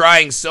he's just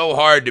trying so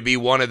hard to be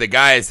one of the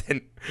guys.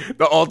 And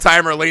the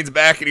old-timer leans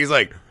back and he's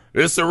like,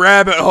 this is a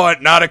rabbit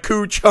hunt, not a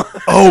cooch hunt.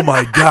 Oh,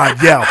 my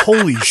God. Yeah.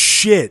 Holy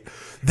shit.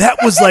 That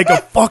was like a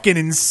fucking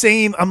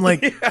insane. I'm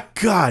like,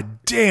 God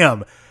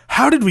damn.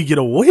 How did we get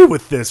away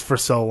with this for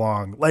so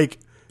long? Like,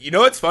 you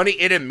know what's funny?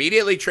 It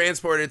immediately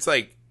transported. It's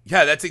like,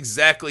 yeah, that's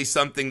exactly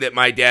something that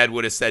my dad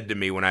would have said to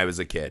me when I was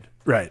a kid.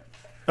 Right.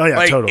 Oh, yeah,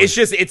 like, totally.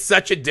 It's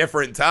such a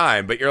different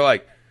time. But you're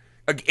like,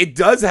 it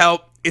does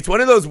help. It's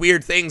one of those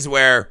weird things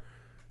where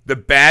the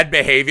bad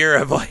behavior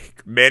of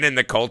like men in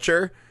the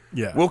culture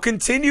will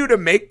continue to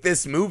make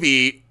this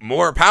movie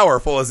more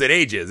powerful as it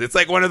ages. It's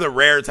like one of the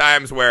rare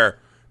times where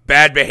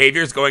bad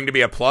behavior is going to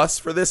be a plus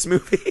for this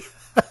movie.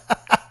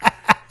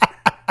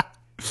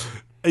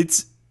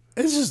 It's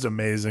just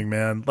amazing,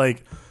 man.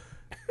 Like,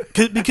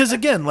 because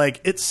again,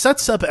 like, it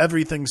sets up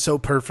everything so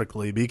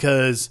perfectly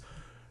because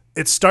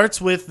it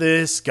starts with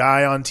this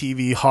guy on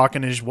TV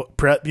hawking his,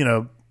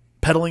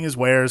 peddling his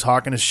wares,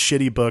 hawking his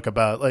shitty book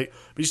about, like,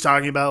 he's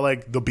talking about,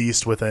 like, the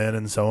beast within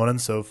and so on and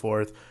so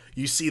forth.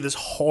 You see this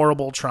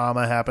horrible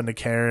trauma happen to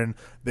Karen.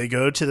 They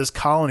go to this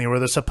colony where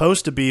they're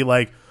supposed to be,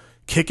 like,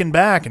 kicking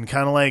back and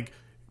kind of, like,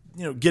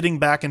 getting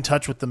back in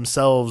touch with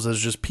themselves as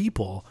just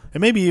people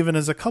and maybe even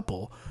as a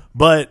couple.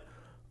 But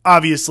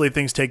obviously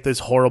things take this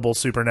horrible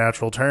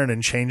supernatural turn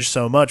and change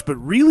so much. But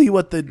really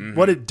what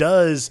it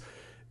does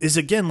is,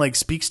 again, like,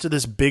 speaks to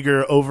this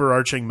bigger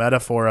overarching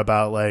metaphor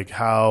about, like,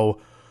 how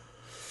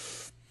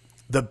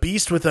the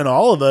beast within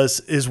all of us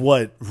is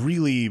what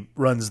really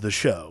runs the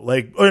show.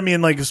 Like, I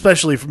mean, like,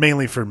 especially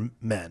mainly for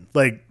men.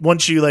 Like,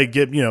 once you, like,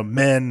 get,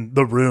 men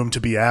the room to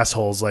be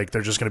assholes, like,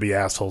 they're just going to be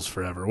assholes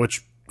forever,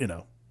 which,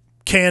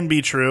 can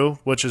be true,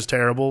 which is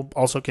terrible.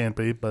 Also can't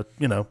be, but,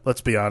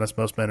 let's be honest.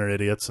 Most men are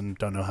idiots and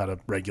don't know how to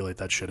regulate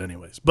that shit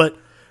anyways. But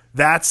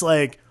that's,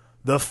 like,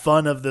 the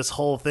fun of this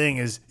whole thing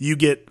is you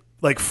get,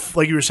 like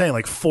you were saying,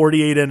 like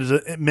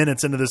 48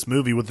 minutes into this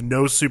movie with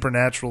no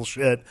supernatural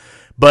shit,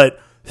 but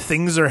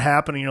things are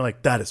happening. You're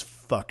like, that is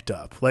fucked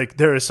up. Like,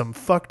 there is some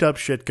fucked up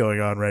shit going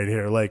on right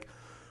here. Like,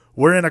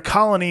 we're in a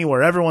colony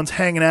where everyone's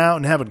hanging out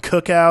and having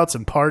cookouts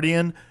and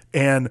partying,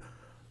 and,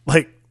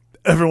 like,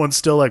 everyone's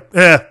still like,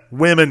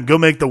 women, go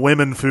make the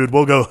women food.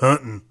 We'll go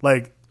hunting.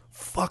 Like,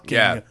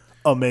 fucking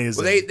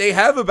amazing. Well, they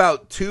have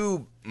about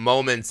two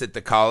moments at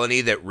the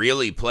colony that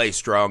really play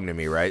strong to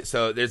me, right?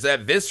 So there's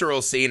that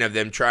visceral scene of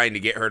them trying to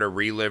get her to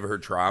relive her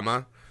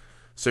trauma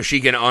so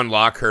she can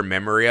unlock her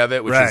memory of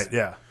it, which is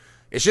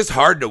it's just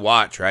hard to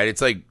watch, right?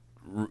 It's like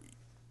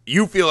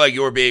you feel like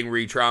you're being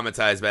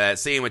re-traumatized by that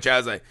scene, which I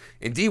was like,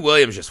 and D.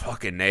 Williams just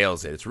fucking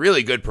nails it. It's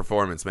really good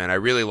performance, man. I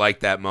really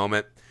like that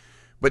moment.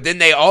 But then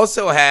they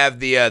also have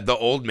the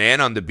old man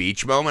on the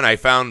beach moment I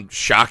found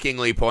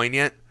shockingly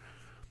poignant.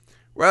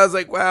 Where I was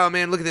like, wow,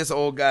 man, look at this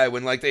old guy.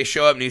 When, like, they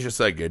show up and he's just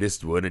like, I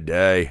just want to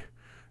die.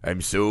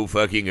 I'm so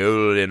fucking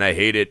old and I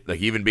hate it. Like,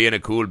 even being a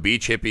cool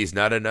beach hippie's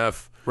not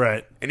enough.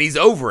 Right. And he's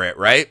over it,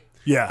 right?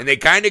 Yeah. And they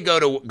kind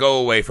of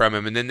go away from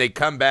him, and then they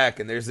come back,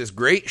 and there's this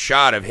great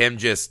shot of him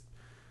just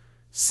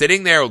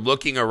sitting there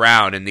looking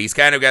around, and he's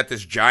kind of got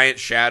this giant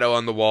shadow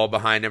on the wall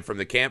behind him from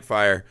the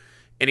campfire.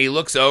 And he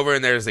looks over,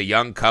 and there's a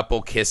young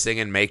couple kissing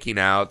and making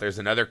out. There's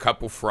another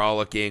couple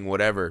frolicking,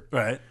 whatever.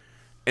 Right.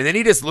 And then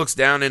he just looks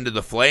down into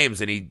the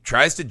flames, and he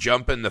tries to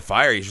jump in the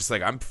fire. He's just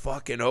like, I'm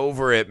fucking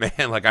over it,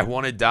 man. Like, I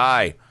want to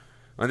die.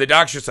 And the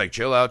doc's just like,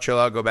 chill out,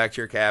 go back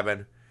to your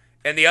cabin.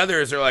 And the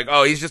others are like,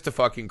 oh, he's just a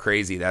fucking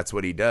crazy. That's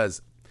what he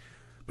does.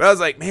 But I was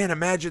like, man,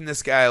 imagine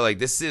this guy. Like,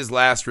 this is his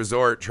last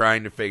resort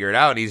trying to figure it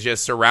out. And he's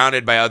just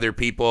surrounded by other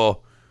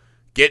people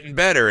getting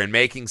better and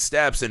making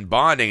steps and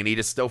bonding, and he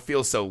just still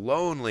feels so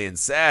lonely and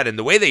sad. And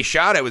the way they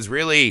shot it was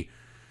really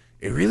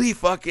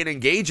fucking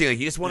engaging. Like,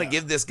 you just want to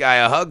give this guy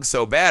a hug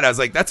so bad. I was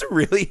like, that's a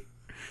really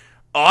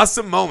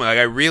awesome moment. Like,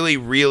 I really,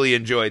 really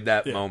enjoyed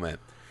that moment.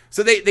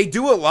 So they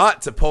do a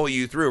lot to pull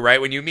you through, right?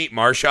 When you meet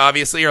Marsha,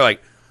 obviously, you're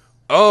like,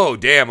 oh,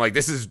 damn, like,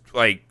 this is,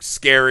 like,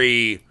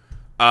 scary,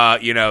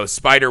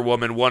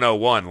 Spider-Woman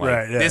 101.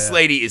 Like, this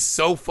lady is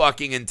so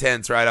fucking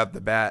intense right off the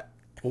bat.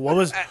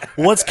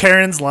 What's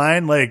Karen's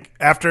line? Like,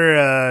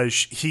 after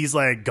he's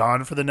like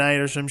gone for the night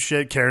or some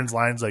shit, Karen's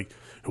line's like,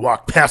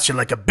 walk past you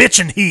like a bitch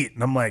in heat.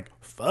 And I'm like,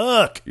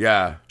 fuck.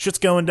 Yeah. Shit's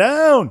going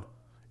down.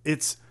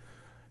 It's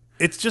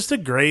just a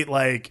great,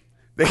 like,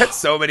 they had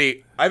so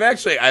many.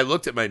 I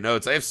looked at my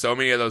notes. I have so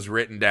many of those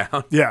written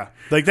down. Yeah.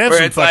 Like, they have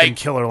some fucking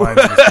killer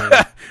lines in this movie.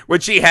 When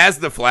she has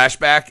the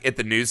flashback at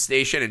the news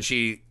station and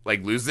she,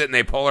 like, loses it and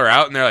they pull her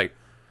out and they're like,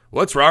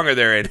 what's wrong with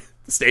her? And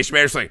the station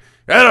manager's like,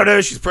 I don't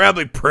know. She's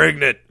probably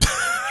pregnant.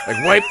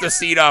 Like, wipe the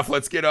seat off.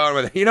 Let's get on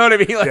with it. You know what I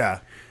mean? Like, yeah.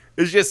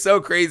 It's just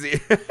so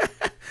crazy.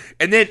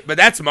 But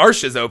that's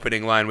Marsha's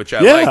opening line, which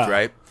I liked,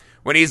 right?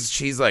 When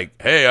she's like,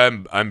 hey,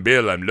 I'm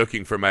Bill. I'm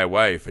looking for my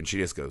wife. And she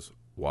just goes,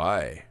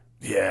 why?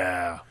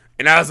 Yeah.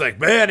 And I was like,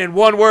 man, in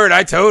one word,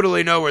 I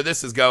totally know where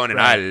this is going, and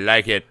I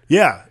like it.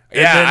 Yeah.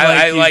 Yeah,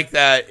 I like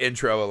that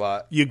intro a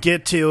lot. You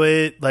get to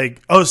it,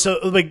 like,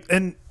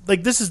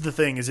 this is the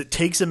thing, is it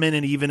takes a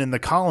minute even in the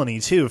colony,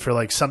 too, for,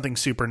 like, something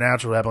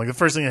supernatural to happen. Like, the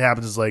first thing that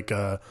happens is, like,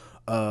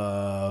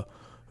 her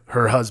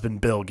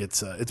husband Bill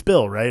gets, it's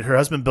Bill, right? Her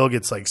husband Bill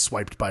gets, like,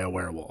 swiped by a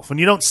werewolf. When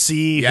you don't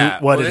see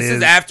what it is. This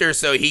is after,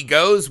 so he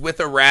goes with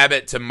a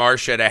rabbit to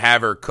Marsha to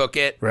have her cook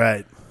it.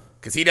 Right.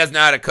 Because he doesn't know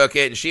how to cook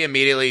it, and she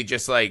immediately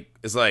just, like,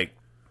 is like,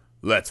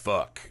 let's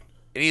fuck.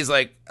 And he's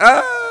like,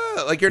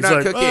 like, you're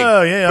not cooking.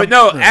 Oh, yeah. But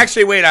no,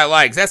 actually, wait, I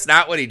like, that's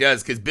not what he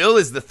does, because Bill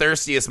is the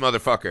thirstiest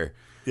motherfucker.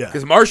 Yeah.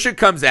 Because Marsha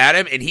comes at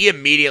him, and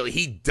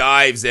he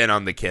dives in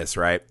on the kiss,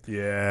 right?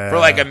 Yeah. For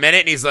like a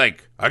minute, and he's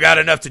like, I got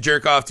enough to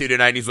jerk off to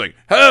tonight. And he's like,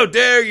 how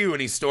dare you?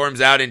 And he storms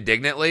out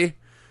indignantly.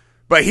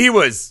 But he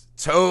was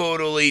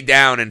totally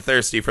down and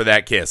thirsty for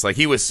that kiss. Like,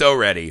 he was so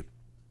ready.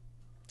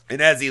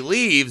 And as he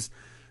leaves,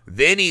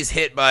 then he's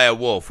hit by a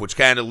wolf, which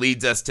kind of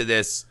leads us to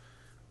this.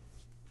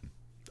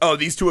 Oh,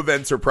 these two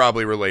events are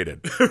probably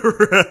related.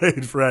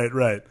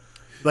 Right.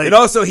 Like, and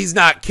also, he's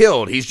not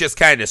killed. He's just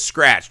kind of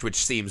scratched, which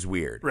seems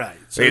weird. Right.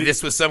 So if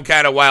this was some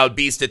kind of wild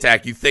beast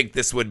attack, you think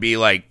this would be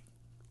like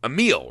a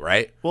meal,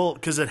 right? Well,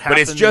 because it happens.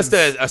 But it's just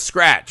a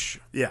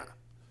scratch. Yeah.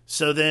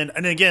 So then,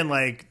 and again,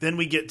 like, then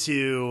we get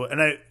to,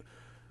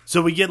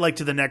 so we get, like,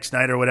 to the next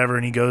night or whatever,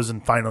 and he goes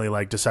and finally,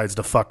 like, decides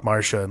to fuck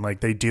Marsha, and, like,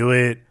 they do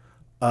it.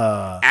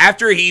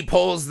 After he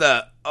pulls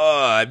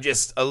I'm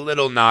just a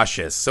little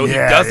nauseous. So he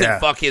doesn't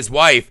fuck his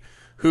wife,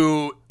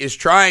 who is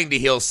trying to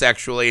heal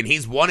sexually, and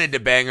he's wanted to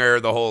bang her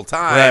the whole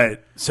time.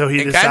 Right. So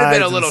he decides kind of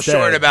been a little instead.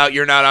 short about,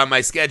 you're not on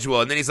my schedule.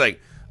 And then he's like,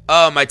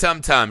 oh, my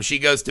tum-tum. She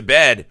goes to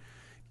bed.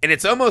 And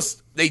it's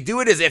almost, they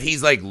do it as if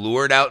he's, like,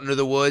 lured out into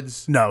the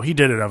woods. No, he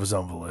did it of his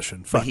own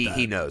volition. Fuck that.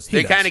 He knows.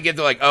 They kind of give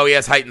the, like, oh, he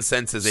has heightened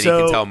senses, and he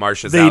can tell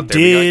Marsha's out there.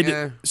 They did.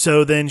 Like,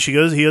 So then he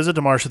goes up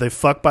to Marsha. They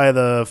fuck by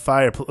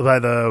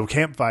the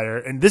campfire.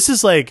 And this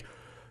is, like,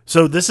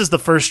 so this is the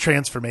first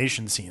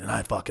transformation scene, and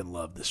I fucking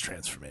love this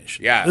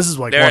transformation. Yeah. This is,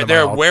 like,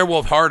 they're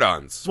werewolf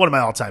hard-ons. It's one of my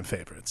all-time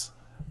favorites.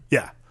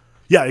 Yeah.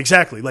 Yeah,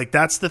 exactly. Like,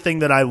 that's the thing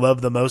that I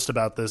love the most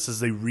about this, is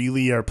they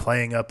really are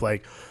playing up,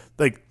 like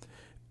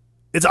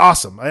it's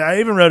awesome. I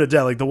even wrote it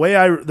down. Like, the way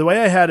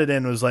I had it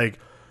in was, like,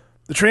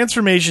 the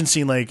transformation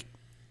scene. Like,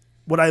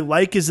 what I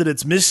like is that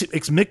it's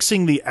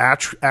mixing the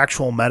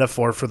actual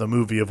metaphor for the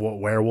movie of what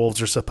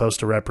werewolves are supposed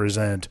to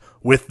represent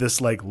with this,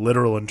 like,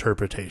 literal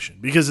interpretation,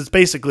 because it's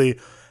basically,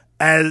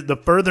 as the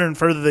further and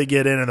further they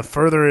get in, and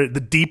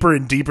the deeper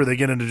and deeper they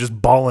get into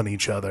just balling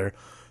each other,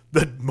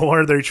 the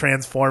more they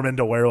transform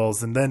into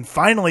werewolves. And then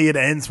finally it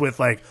ends with,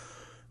 like,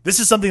 this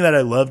is something that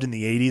I loved in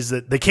the 80s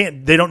that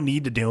they don't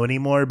need to do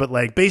anymore, but,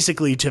 like,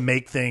 basically to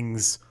make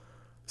things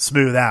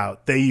smooth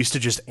out, they used to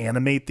just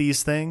animate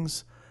these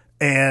things.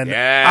 And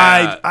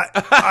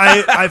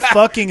I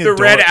fucking adore the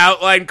red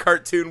outline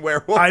cartoon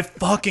werewolf. I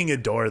fucking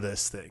adore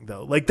this thing,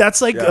 though. Like, that's,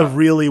 like, a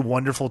really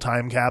wonderful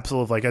time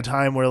capsule of, like, a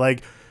time where,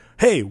 like,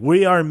 hey,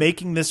 we are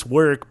making this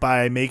work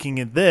by making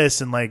it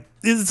this, and, like,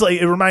 it's like,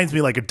 it reminds me,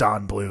 like, a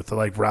Don Bluth or,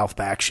 like, Ralph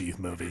Bakshi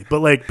movie,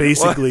 but, like,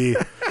 basically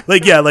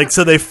like, yeah, like,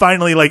 so they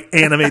finally, like,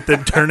 animate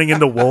them turning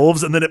into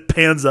wolves, and then it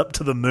pans up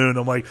to the moon.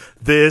 I'm like,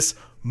 this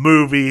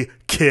movie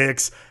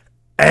kicks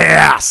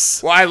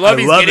ass. Well, I love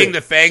he's getting it.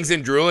 the fangs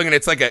and drooling, and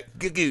it's like a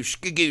gagoosh,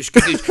 gagoosh,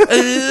 gagoosh.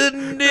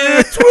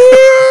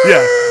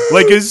 Yeah,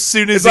 like as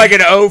soon as It's like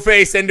an O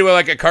face into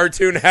like a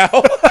cartoon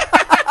howl.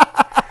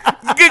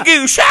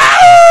 Gagoosh.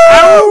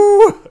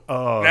 oh,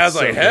 And I was so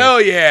like, good.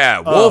 hell yeah,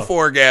 wolf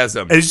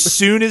orgasm. As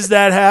soon as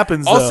that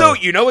happens, Also, though,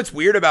 you know what's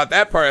weird about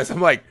that part is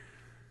I'm like,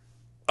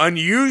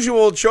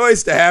 unusual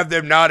choice to have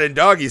them not in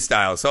doggy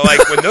style. So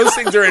like when those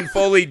things are in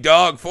fully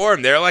dog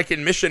form, they're like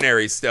in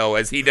missionary still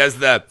as he does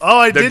the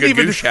I the didn't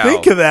even gagoosh howl.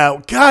 think of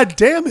that. God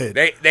damn it!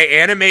 They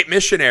animate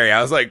missionary.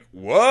 I was like,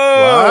 whoa,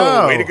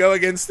 Wow. way to go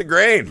against the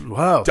grain.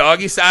 Wow.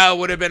 Doggy style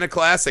would have been a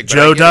classic. but I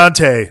Joe get it.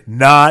 Dante,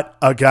 not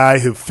a guy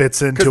who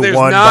fits into 'Cause there's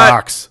one not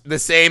box. the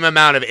same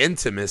amount of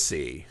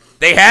intimacy.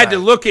 They had to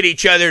look at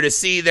each other to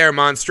see their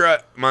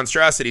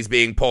monstrosities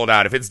being pulled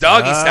out. If it's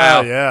doggy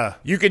style, yeah.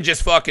 you can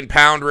just fucking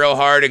pound real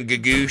hard and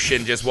gagoosh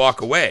and just walk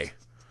away.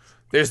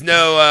 There's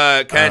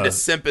no kind of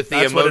sympathy,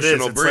 That's what it is.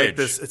 emotional It's bridge. like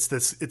this.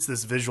 It's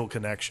this visual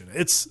connection.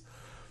 It's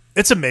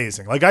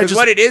amazing. Like I Because just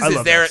what it is I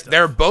love that stuff.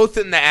 they're both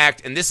in the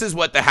act, and this is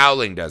what the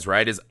howling does,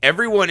 right? Is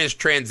everyone is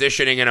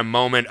transitioning in a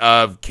moment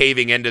of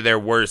caving into their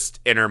worst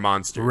inner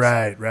monsters.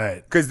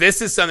 right. Because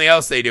this is something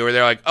else they do where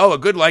they're like, oh, a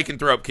good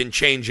lycanthrope can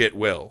change at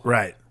will.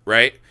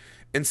 Right?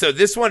 And so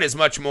this one is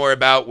much more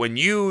about when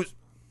you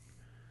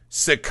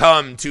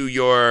succumb to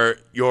your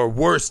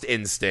worst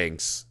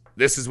instincts,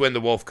 this is when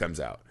the wolf comes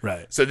out.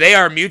 Right. So they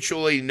are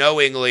mutually,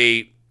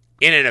 knowingly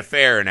in an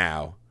affair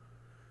now.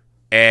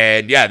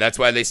 And yeah, that's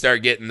why they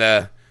start getting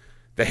the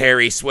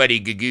hairy, sweaty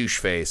gagoosh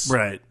face.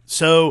 Right.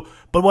 So,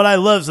 but what I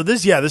love, so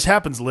this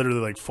happens literally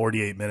like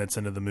 48 minutes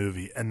into the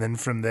movie. And then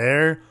from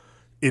there,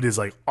 it is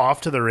like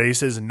off to the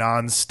races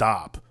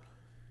nonstop.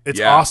 It's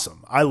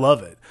awesome. I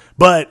love it.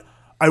 But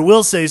I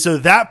will say, so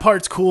that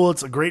part's cool.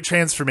 It's a great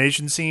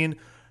transformation scene.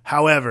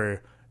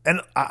 However,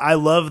 and I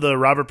love the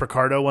Robert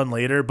Picardo one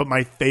later, but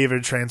my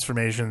favorite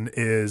transformation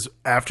is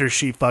after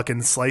she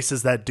fucking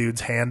slices that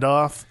dude's hand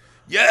off.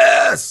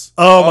 Yes!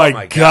 Oh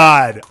my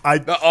God. I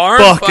The arm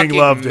fucking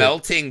loved it.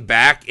 melting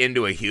back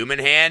into a human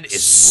hand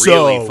is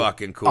So really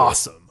fucking cool.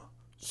 Awesome.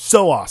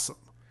 So awesome.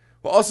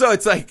 Well, also,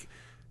 it's like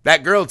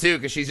that girl, too,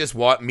 because she's just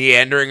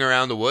meandering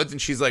around the woods, and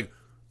she's like,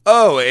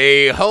 oh,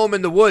 a home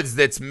in the woods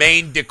that's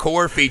main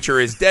decor feature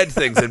is dead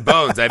things and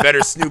bones. I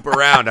better snoop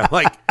around. I'm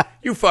like,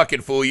 you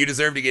fucking fool. You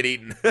deserve to get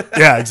eaten.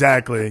 Yeah,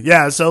 exactly.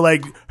 Yeah, so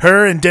like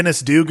her and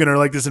Dennis Dugan are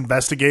like this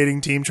investigating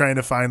team trying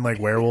to find like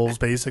werewolves,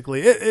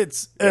 basically.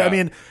 I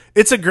mean,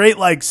 it's a great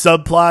like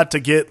subplot to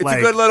get It's like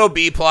a good little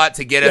B plot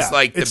to get us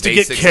like the it's to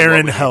basics get of what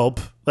Karen we- help.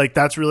 Like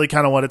that's really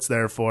kind of what it's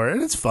there for,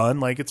 and it's fun.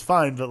 Like it's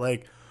fine, but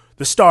like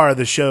the star of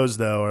the shows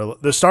though, or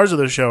the stars of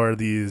the show are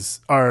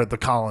the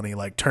colony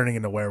like turning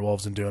into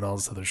werewolves and doing all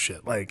this other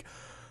shit. Like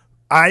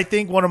I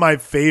think one of my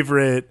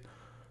favorite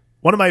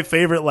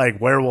like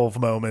werewolf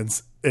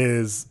moments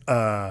is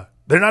they're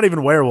not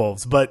even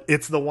werewolves, but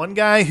it's the one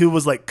guy who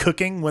was like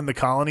cooking when the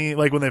colony,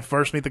 like when they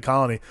first meet the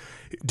colony.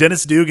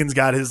 Dennis Dugan's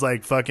got his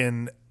like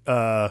fucking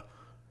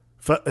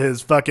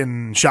his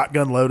fucking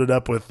shotgun loaded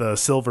up with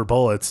silver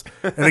bullets,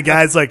 and the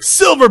guy's like,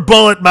 "Silver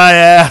bullet my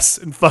ass,"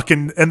 and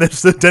then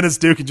Dennis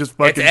Dugan just It's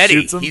fucking Eddie.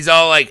 shoots him. He's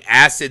all like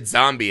acid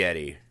zombie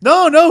Eddie.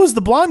 No, it was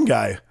the blonde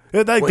guy.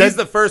 He's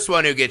the first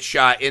one who gets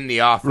shot in the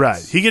office. Right.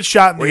 He gets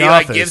shot in Where the he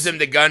office. like gives him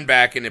the gun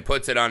back and it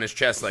puts it on his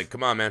chest like,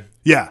 come on, man.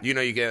 Yeah. You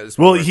know you get this.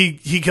 Well, forward.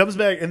 he comes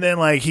back and then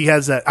like he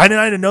has that. I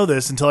didn't know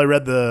this until I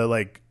read the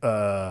like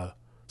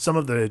some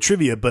of the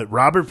trivia, but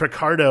Robert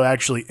Picardo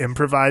actually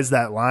improvised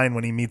that line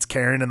when he meets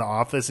Karen in the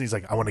office, and he's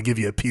like, "I want to give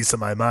you a piece of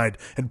my mind,"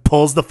 and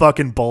pulls the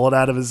fucking bullet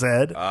out of his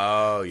head.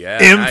 Oh yeah.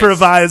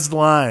 Improvised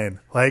line.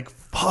 Like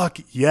fuck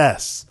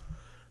yes.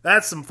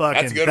 That's some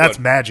fucking. That's a good that's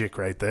one. magic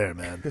right there,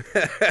 man.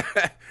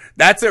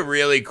 That's a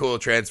really cool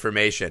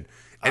transformation.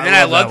 And then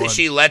I love that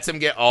she lets him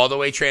get all the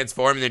way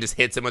transformed and then just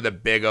hits him with a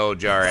big old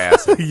jar of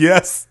acid.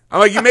 Yes. I'm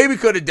like, you maybe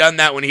could have done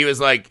that when he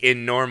was like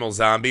in normal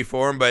zombie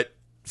form, but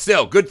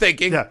still, good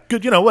thinking. Yeah.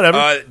 Good.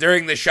 Whatever.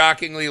 During the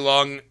shockingly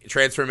long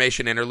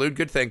transformation interlude,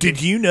 good thinking.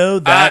 Did you know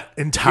that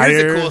entire?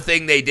 Here's a cool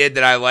thing they did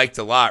that I liked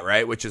a lot,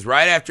 right? Which is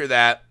right after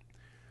that,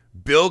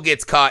 Bill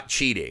gets caught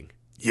cheating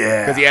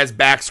Yeah. because he has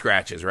back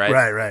scratches, right?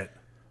 Right.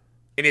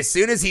 And as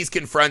soon as he's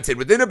confronted,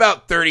 within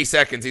about 30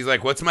 seconds, he's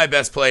like, what's my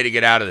best play to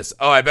get out of this?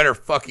 Oh, I better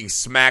fucking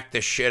smack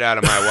the shit out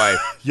of my wife.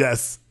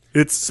 Yes.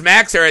 It's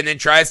Smacks her and then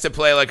tries to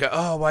play like,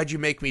 why'd you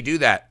make me do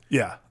that?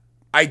 yeah.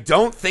 I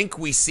don't think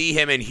we see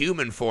him in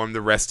human form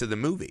the rest of the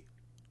movie.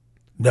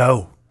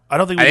 No, I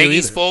don't think we I do think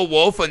he's either. full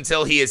wolf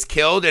until he is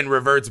killed and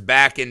reverts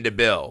back into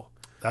Bill.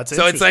 That's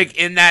So it's interesting. like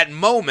in that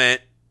moment,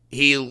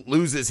 he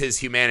loses his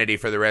humanity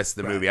for the rest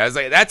of the movie. I was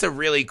like, that's a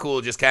really cool,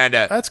 just kind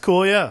of That's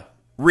cool. Yeah.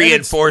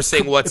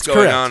 reinforcing what's it's going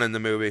correct. on in the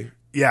movie.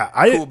 Yeah.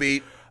 Cool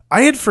beat.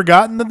 I had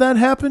forgotten that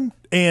happened,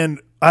 and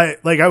I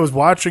was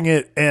watching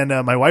it, and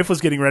my wife was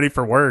getting ready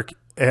for work,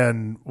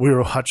 and we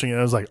were watching it. And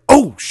I was like,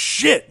 "Oh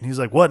shit!" And he's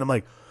like, "What?" And I'm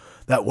like,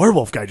 "That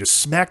werewolf guy just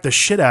smacked the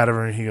shit out of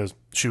her." And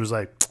she was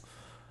like,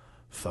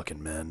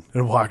 "Fucking men,"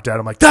 and walked out.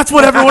 I'm like, "That's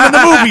what everyone in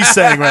the movie's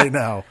saying right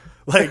now."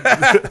 Like,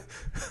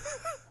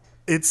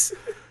 it's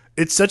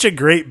it's such a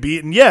great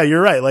beat. And yeah,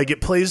 you're right. Like,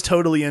 it plays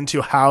totally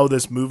into how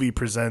this movie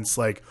presents,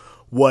 like,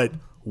 what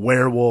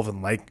werewolf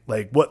and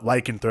like what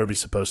lycanthropy is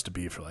supposed to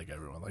be for like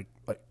everyone. Like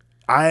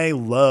I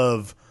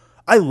love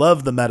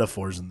the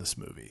metaphors in this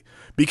movie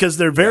because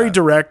they're very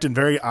direct and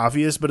very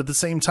obvious, but at the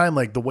same time,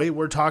 like the way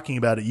we're talking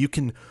about it, you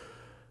can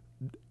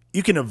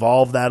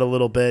evolve that a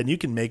little bit and you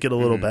can make it a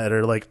little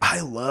better. Like,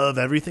 I love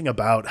everything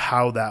about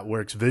how that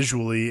works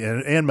visually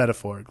and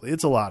metaphorically.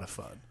 It's a lot of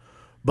fun.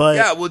 But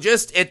yeah, well,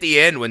 just at the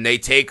end when they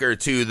take her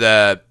to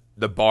the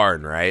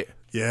barn, right?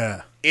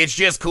 Yeah. It's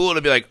just cool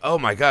to be like, oh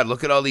my God,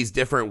 look at all these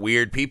different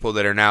weird people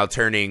that are now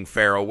turning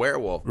feral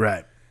werewolf.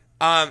 Right.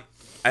 I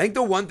think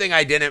the one thing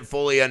I didn't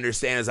fully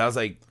understand is I was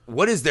like,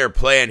 what is their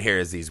plan here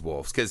as these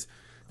wolves? Because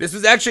this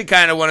was actually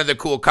kind of one of the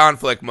cool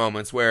conflict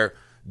moments where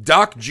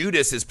Doc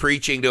Judas is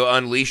preaching to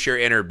unleash your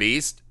inner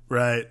beast.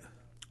 Right.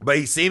 But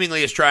he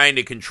seemingly is trying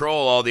to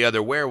control all the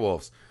other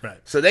werewolves. Right.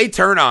 So they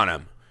turn on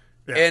him.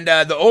 Yeah. And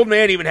the old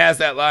man even has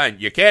that line,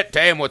 you can't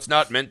tame what's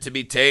not meant to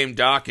be tamed,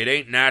 Doc. It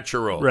ain't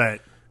natural.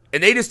 Right.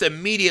 And they just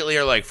immediately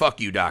are like,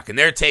 fuck you, Doc. And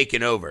they're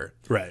taking over.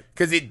 Right.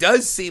 Because it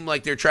does seem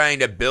like they're trying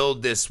to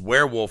build this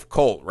werewolf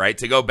cult, right?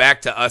 To go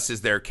back to us as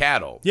their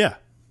cattle. Yeah.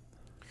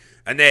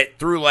 And that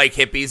through like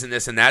hippies and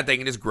this and that, they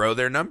can just grow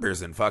their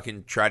numbers and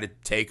fucking try to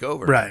take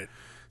over. Right.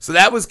 So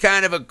that was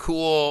kind of a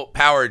cool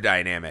power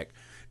dynamic.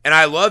 And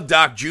I love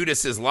Doc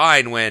Judas's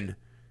line when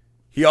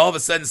he all of a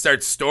sudden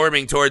starts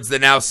storming towards the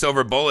now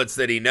silver bullets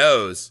that he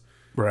knows.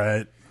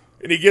 Right.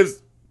 And he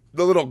gives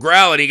the little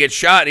growl and he gets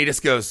shot and he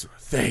just goes,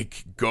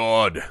 thank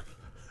God.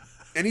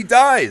 And he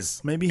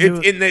dies. Maybe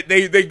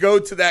they go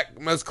to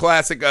that most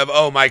classic of,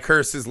 oh, my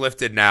curse is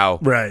lifted now.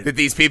 Right. That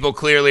these people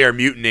clearly are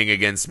mutinying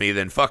against me,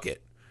 then fuck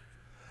it.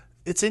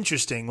 It's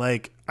interesting.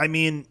 Like, I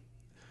mean,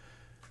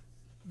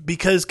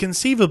 because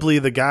conceivably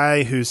the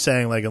guy who's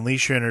saying like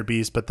unleash your inner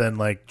beast, but then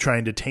like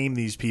trying to tame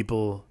these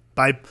people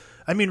by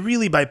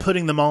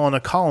putting them all in a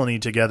colony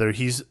together,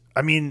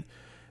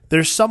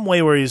 there's some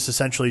way where he's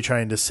essentially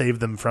trying to save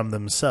them from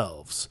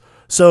themselves.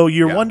 So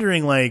you're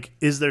wondering, like,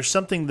 is there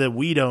something that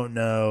we don't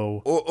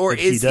know? Or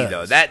is he,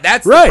 though?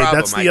 That's right. The problem,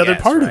 that's the other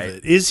part of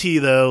it. Is he,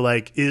 though,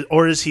 like,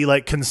 or is he,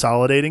 like,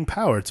 consolidating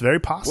power? It's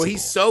very possible. Well,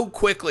 he's so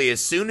quickly, as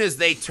soon as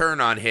they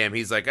turn on him,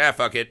 he's like,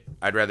 fuck it.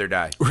 I'd rather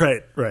die.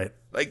 Right.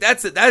 Like,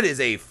 that is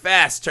a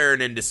fast turn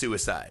into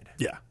suicide.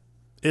 Yeah.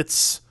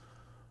 It's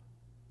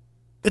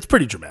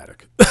pretty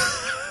dramatic.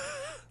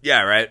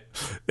 Yeah, right?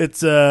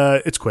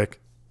 It's quick.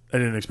 I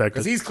didn't expect it.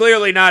 Because he's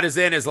clearly not as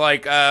in as,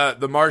 like,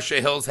 the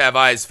Marcia Hills Have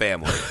Eyes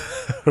family.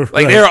 Right.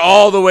 Like, they're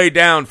all the way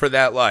down for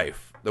that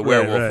life, the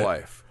werewolf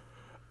life.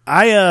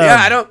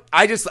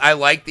 I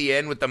like the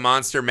end with the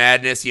monster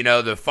madness,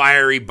 the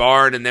fiery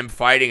barn and them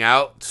fighting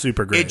out.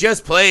 Super great. It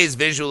just plays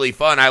visually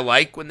fun. I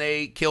like when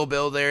they kill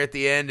Bill there at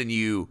the end and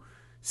you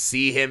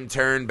see him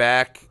turn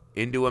back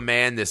into a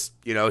man.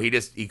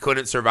 He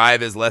couldn't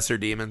survive his lesser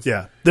demons.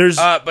 Yeah.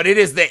 But it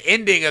is the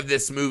ending of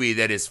this movie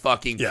that is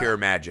fucking pure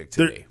magic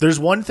to me. There's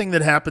one thing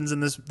that happens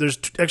in this. There's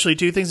actually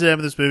two things that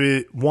happen in this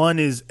movie. One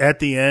is at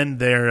the end,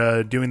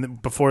 they're doing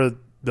before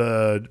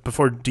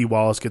Dee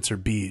Wallace gets her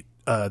beat.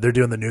 They're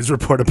doing the news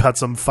report about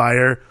some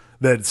fire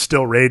that's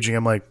still raging.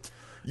 I'm like,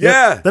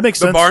 yeah, that makes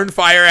sense. The barn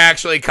fire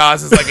actually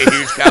causes like a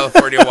huge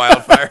California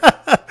wildfire.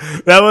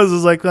 That was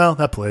like, well,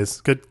 that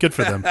plays good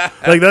for them.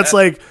 Like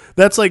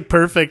that's like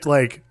perfect,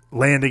 like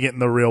landing it in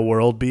the real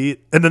world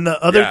beat. And then the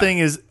other thing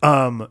is,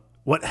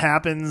 what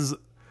happens?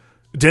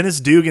 Dennis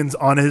Dugan's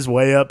on his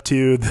way up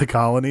to the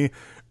colony,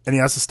 and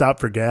he has to stop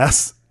for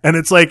gas. And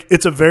it's like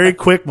it's a very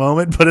quick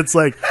moment, but it's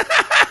like.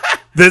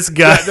 This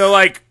guy,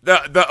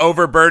 the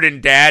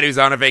overburdened dad who's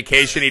on a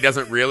vacation he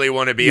doesn't really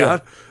want to be on.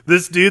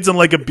 This dude's in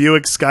like a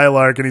Buick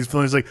Skylark, and he's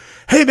like,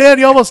 "Hey man,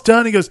 you almost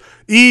done?" He goes,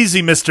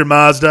 "Easy, Mr.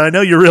 Mazda. I know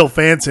you're real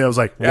fancy." I was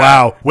like,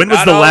 "Wow, when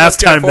was the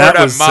last time that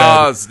was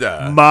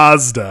said?"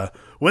 Mazda.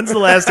 When's the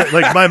last time?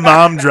 Like my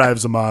mom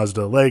drives a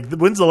Mazda. Like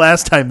when's the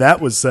last time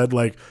that was said?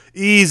 Like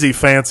easy,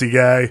 fancy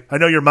guy. I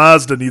know your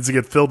Mazda needs to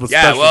get filled with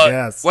special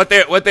gas. What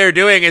they're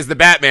doing is the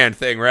Batman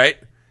thing, right?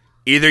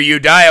 Either you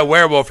die a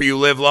werewolf or you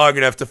live long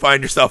enough to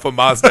find yourself a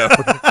Mazda.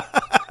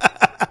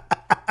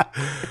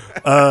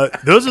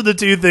 Those are the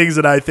two things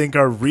that I think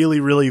are really,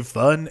 really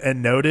fun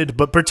and noted,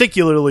 but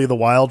particularly the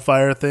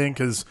wildfire thing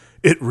because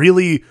it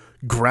really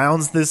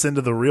grounds this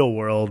into the real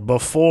world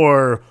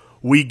before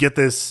we get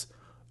this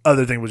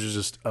other thing, which is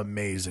just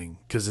amazing.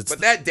 But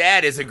that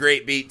dad is a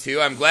great beat,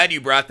 too. I'm glad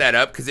you brought that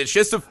up because it's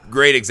just a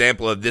great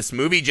example of this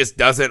movie just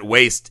doesn't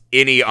waste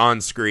any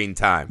on-screen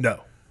time.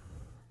 No.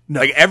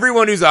 Like,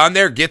 everyone who's on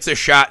there gets a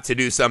shot to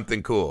do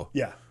something cool.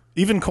 Yeah.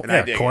 Even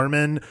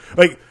Corman.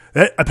 Like,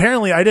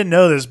 apparently, I didn't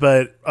know this,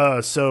 but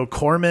so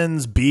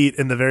Corman's beat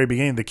in the very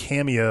beginning, the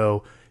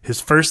cameo,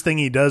 his first thing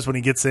he does when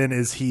he gets in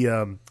is he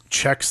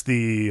checks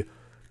the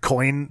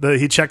coin.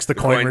 He checks the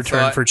coin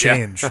return for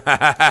change,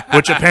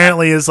 which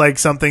apparently is like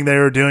something they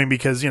were doing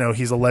because,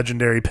 he's a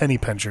legendary penny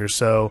pincher.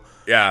 So,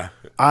 yeah.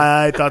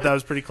 I thought that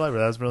was pretty clever.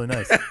 That was really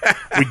nice.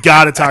 We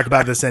got to talk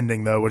about this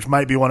ending, though, which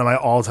might be one of my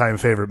all-time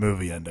favorite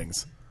movie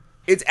endings.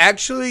 It's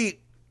actually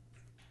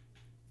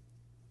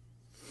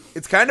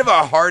It's kind of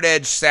a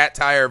hard-edged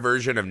satire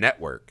version of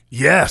Network.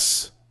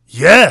 Yes,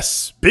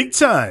 big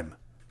time.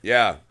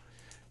 Yeah.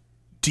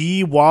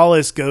 Dee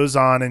Wallace goes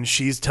on and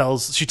she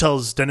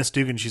tells Dennis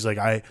Dugan, she's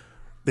like,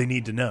 they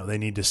need to know, they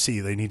need to see,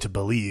 they need to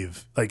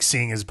believe. Like,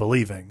 seeing is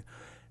believing.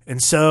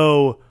 And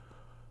so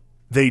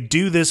they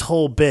do this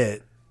whole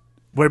bit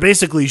where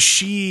basically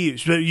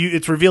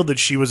it's revealed that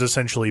she was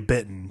essentially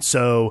bitten.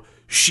 So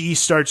she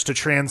starts to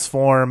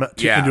transform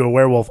into a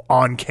werewolf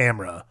on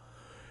camera.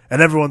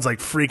 And everyone's like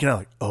freaking out,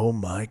 like, oh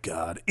my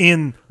God,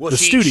 in the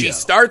studio. She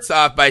starts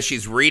off by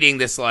she's reading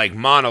this like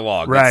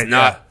monologue. Right, it's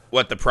not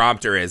what the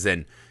prompter is.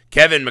 And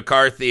Kevin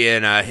McCarthy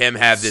and him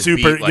have this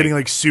beat, like, getting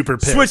like super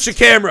pissed. Switch the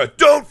camera.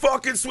 Don't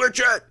fucking switch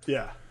it.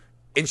 Yeah.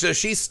 And so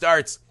she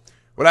starts.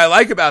 What I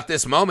like about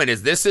this moment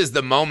is this is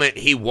the moment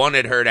he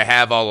wanted her to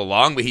have all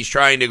along, but he's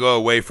trying to go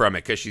away from it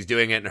because she's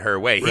doing it in her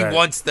way. Right. He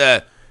wants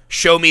the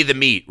show me the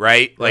meat,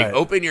 right? Like,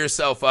 open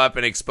yourself up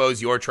and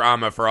expose your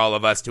trauma for all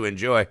of us to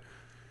enjoy.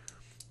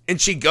 And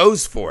she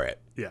goes for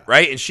it,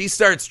 right? And she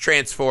starts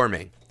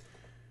transforming.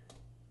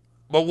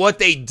 But what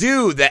they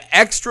do, the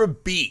extra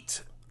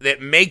beat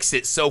that makes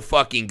it so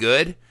fucking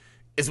good,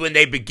 is when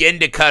they begin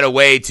to cut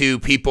away to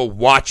people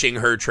watching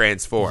her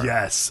transform.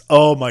 Yes.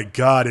 Oh my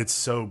God, it's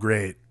so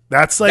great.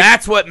 That's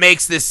what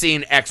makes this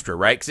scene extra,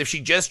 right? Because if she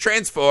just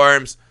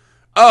transforms,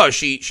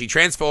 she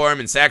transformed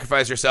and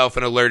sacrificed herself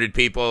and alerted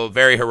people,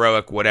 very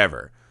heroic,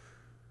 whatever.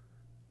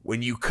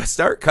 When you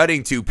start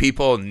cutting to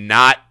people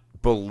not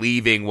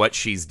believing what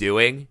she's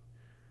doing,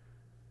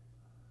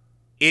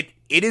 it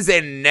is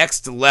a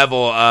next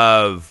level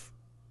of,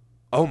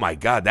 oh my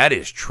God, that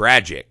is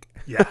tragic.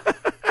 Yeah.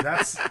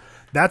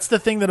 That's the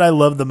thing that I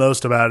love the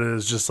most about it,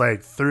 is just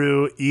like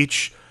through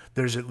each,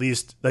 there's at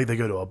least, like, they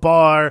go to a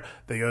bar,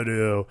 they go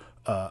to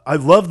I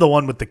love the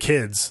one with the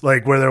kids,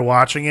 like, where they're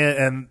watching it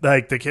and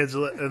like the kids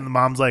and the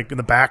mom's like in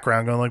the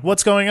background going like,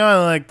 what's going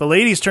on? Like, the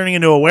lady's turning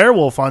into a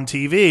werewolf on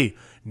TV.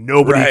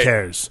 Nobody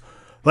cares.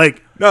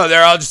 Like, no,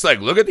 they're all just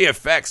like, look at the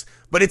effects.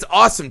 But it's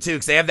awesome too,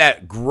 because they have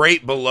that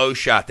great below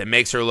shot that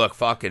makes her look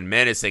fucking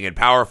menacing and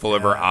powerful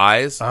of her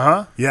eyes.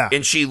 Yeah.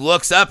 And she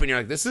looks up and you're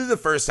like, this is the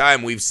first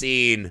time we've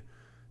seen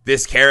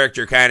this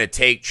character kind of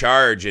take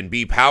charge and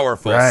be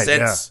powerful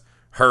since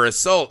her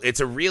assault. It's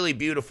a really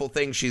beautiful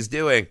thing she's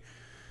doing.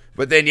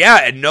 But then,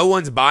 and no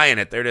one's buying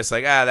it. They're just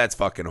like, that's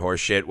fucking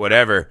horseshit,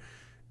 whatever.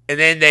 And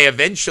then they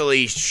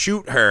eventually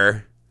shoot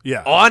her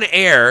on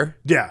air.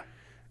 Yeah.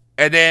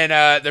 And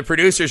then the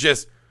producers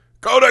just,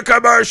 go to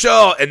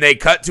commercial. And they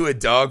cut to a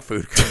dog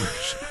food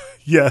commercial.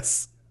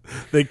 Yes.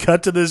 They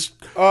cut to this.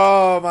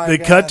 Oh, my God. They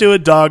cut to a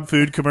dog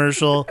food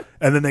commercial.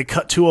 And then they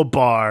cut to a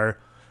bar.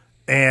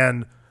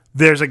 And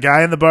there's a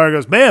guy in the bar who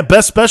goes, man,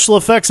 best special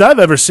effects I've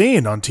ever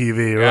seen on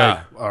TV.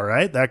 Yeah. Like, all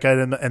right, that guy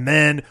didn't. And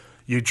then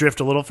you drift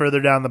a little further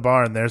down the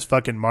bar, and there's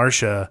fucking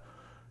Marcia,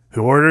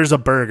 who orders a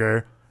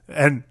burger,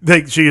 and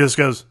she just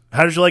goes,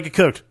 how did you like it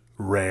cooked?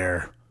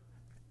 Rare.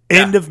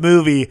 End of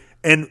movie.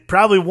 And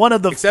probably one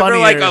of the Except funnier,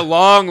 for like a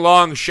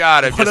long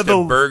shot of just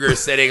a burger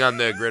sitting on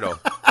the griddle.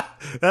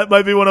 That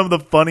might be one of the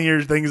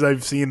funnier things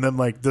I've seen them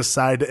like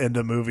decide to end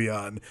a movie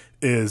on,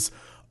 is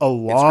a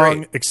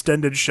long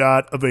extended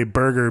shot of a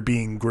burger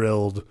being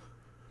grilled.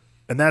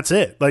 And that's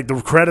it. Like,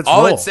 the credits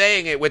all roll. It's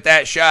saying it with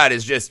that shot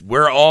is just,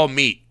 we're all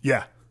meat.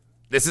 Yeah.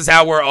 This is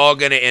how we're all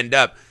going to end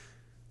up.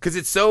 Because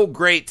it's so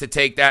great to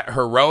take that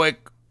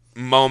heroic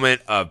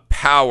moment of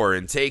power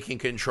and taking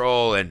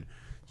control and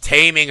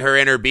taming her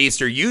inner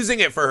beast, or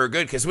using it for her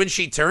good. Because when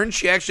she turns,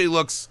 she actually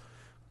looks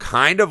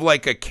kind of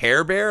like a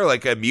Care Bear,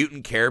 like a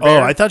mutant Care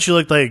Bear. Oh, I thought she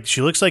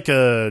looks like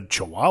a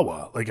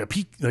Chihuahua, like a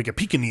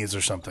Pekingese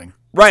or something.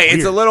 Right, weird.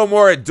 It's a little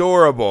more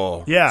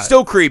adorable. Yeah.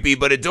 Still creepy,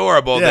 but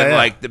adorable than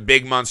like the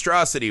big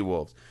monstrosity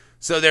wolves.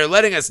 So they're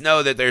letting us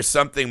know that there's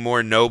something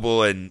more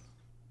noble and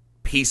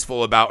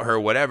peaceful about her,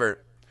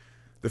 whatever.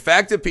 The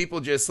fact that people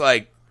just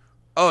like,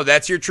 oh,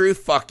 that's your truth?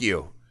 Fuck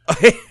you.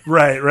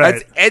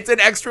 Right. It's an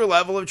extra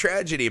level of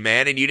tragedy,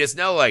 man. And you just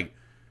know, like,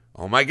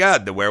 oh my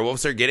God, the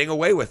werewolves are getting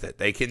away with it.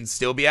 They can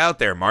still be out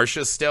there.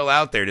 Marcia's still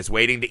out there just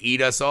waiting to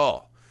eat us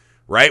all.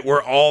 Right?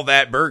 We're all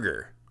that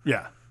burger.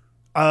 Yeah.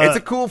 It's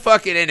a cool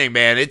fucking ending,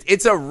 man.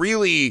 It's a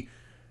really...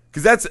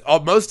 Because that's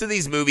all, most of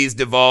these movies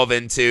devolve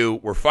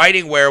into, we're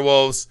fighting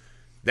werewolves.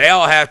 They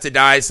all have to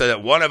die so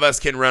that one of us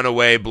can run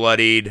away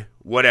bloodied,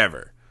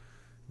 whatever.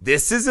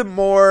 This is a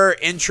more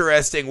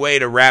interesting way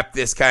to wrap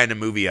this kind of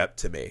movie up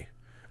to me.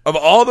 Of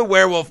all the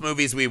werewolf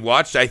movies we've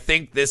watched, I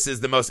think this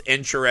is the most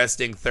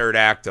interesting third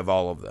act of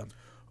all of them.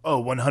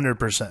 Oh,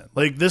 100%.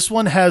 Like, this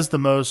one has the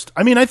most...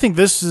 I mean, I think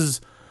this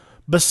is...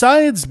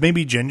 Besides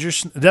maybe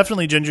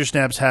definitely Ginger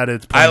Snaps had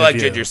its point I like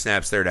of view. Ginger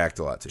Snaps' third act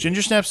a lot, too.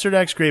 Ginger Snaps' third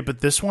act's great,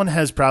 but this one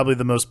has probably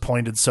the most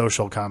pointed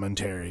social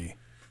commentary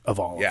of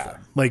all of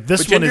them. Like,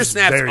 this one Ginger is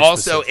Snaps very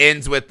also specific.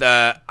 ends with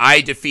the,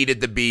 I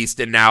defeated the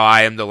beast and now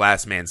I am the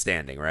last man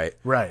standing, right?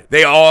 Right.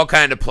 They all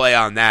kind of play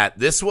on that.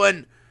 This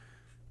one,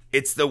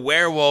 it's the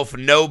werewolf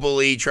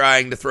nobly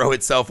trying to throw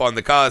itself on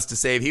the cause to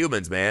save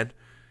humans, man.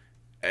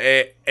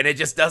 And it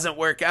just doesn't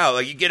work out.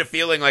 Like, you get a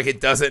feeling like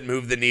it doesn't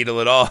move the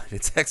needle at all.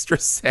 It's extra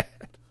sad.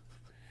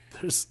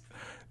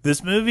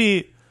 This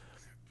movie,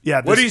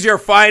 yeah. What is your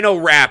final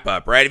wrap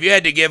up, right? If you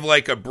had to give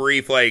like a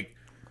brief, like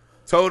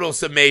total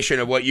summation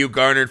of what you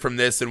garnered from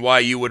this and why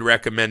you would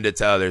recommend it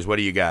to others, what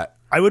do you got?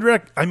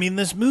 I mean,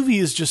 this movie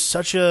is just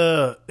such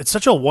a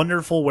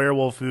wonderful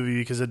werewolf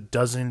movie because it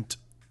doesn't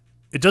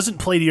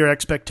play to your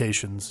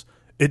expectations.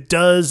 It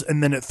does,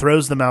 and then it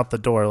throws them out the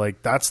door.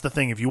 Like, that's the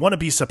thing. If you want to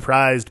be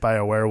surprised by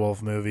a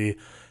werewolf movie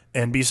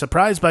and be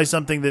surprised by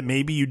something that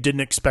maybe you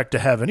didn't expect to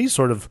have any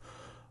sort of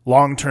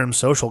long-term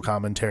social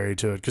commentary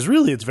to it, because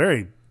really it's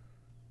very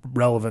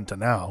relevant to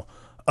now.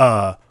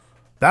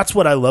 That's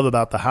what I love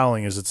about The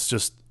Howling is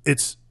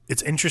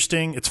it's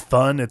interesting, it's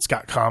fun, it's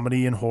got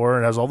comedy and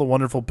horror, it has all the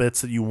wonderful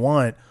bits that you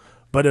want,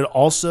 but it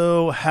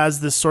also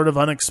has this sort of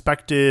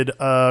unexpected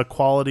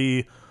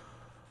quality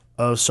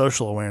of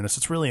social awareness.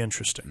 It's really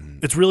interesting.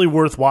 It's really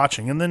worth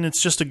watching, and then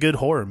it's just a good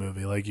horror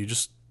movie. Like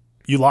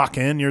you lock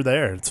in, you're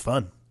there. It's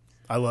fun.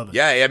 I love it.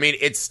 Yeah, I mean,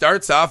 it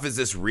starts off as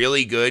this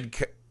really good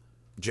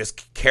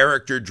just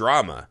character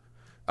drama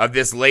of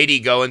this lady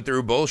going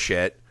through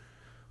bullshit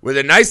with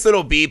a nice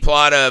little B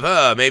plot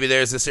of, maybe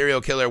there's a serial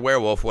killer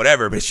werewolf,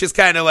 whatever. But it's just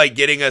kind of like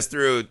getting us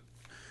through.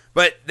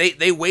 But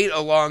they wait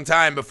a long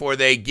time before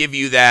they give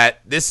you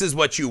that, this is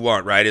what you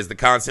want, right, is the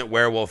constant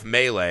werewolf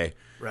melee.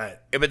 Right.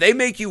 But they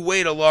make you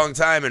wait a long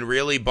time and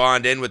really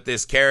bond in with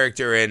this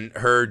character and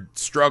her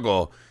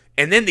struggle.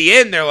 And then the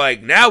end, they're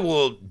like, now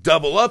we'll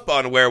double up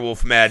on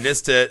werewolf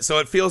madness so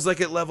it feels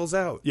like it levels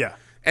out. Yeah.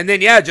 And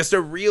then, yeah, just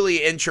a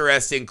really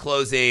interesting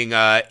closing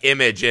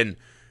image and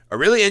a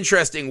really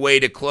interesting way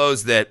to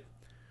close that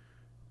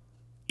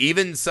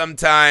even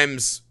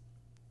sometimes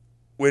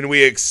when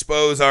we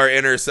expose our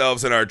inner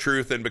selves and our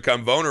truth and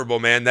become vulnerable,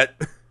 man, that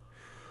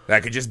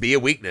could just be a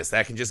weakness.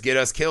 That can just get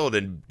us killed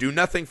and do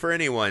nothing for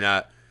anyone.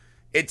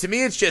 To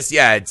me, it's just,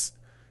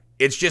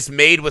 it's just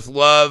made with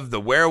love. The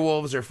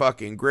werewolves are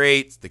fucking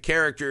great. The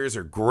characters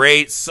are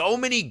great. So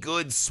many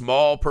good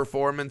small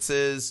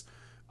performances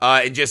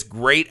and just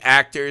great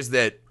actors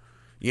that,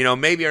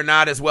 maybe are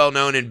not as well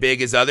known and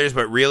big as others,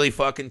 but really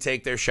fucking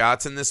take their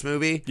shots in this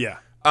movie. Yeah.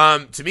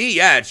 To me,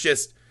 it's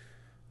just,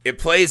 it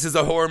plays as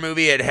a horror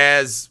movie. It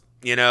has,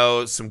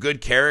 some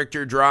good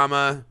character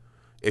drama.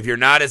 If you're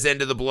not as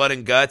into the blood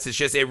and guts,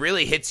 it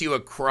really hits you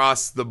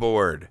across the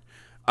board.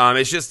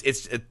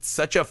 It's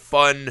such a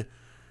fun,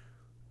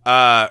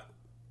 kind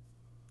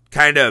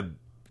of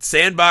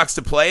sandbox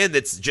to play in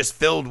that's just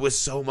filled with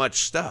so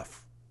much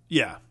stuff.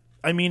 Yeah.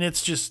 I mean,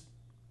 it's just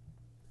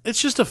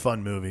a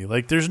fun movie.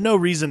 Like, there's no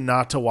reason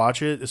not to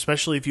watch it,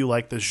 especially if you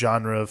like this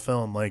genre of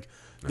film. Like,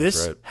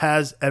 this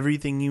has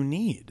everything you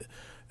need.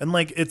 And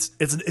like,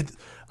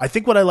 I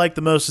think what I like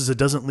the most is it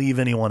doesn't leave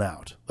anyone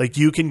out. Like,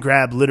 you can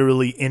grab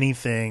literally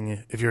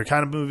anything. If you're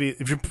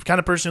the kind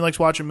of person who likes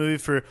watching a movie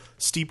for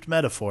steeped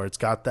metaphor, it's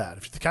got that.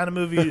 If you're the kind of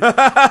movie,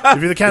 if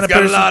you're the kind of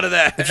person, a lot of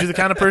that. If you're the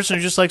kind of person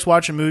who just likes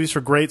watching movies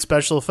for great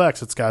special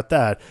effects, it's got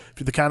that. If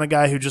you're the kind of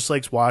guy who just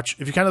likes if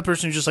you're kind of the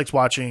person who just likes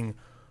watching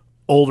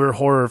older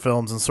horror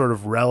films and sort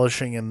of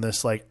relishing in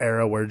this like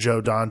era where Joe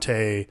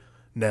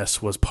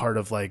Dante-ness was part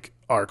of like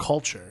our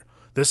culture,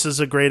 this is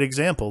a great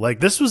example.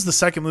 Like, this was the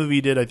second movie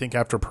he did, I think,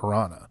 after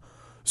Piranha.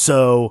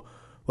 So,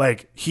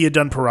 like, he had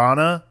done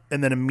Piranha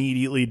and then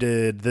immediately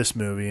did this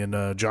movie,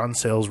 and John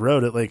Sayles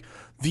wrote it. Like,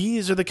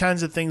 these are the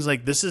kinds of things,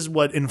 like, this is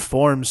what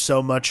informs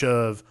so much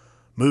of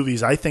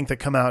movies, I think, that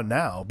come out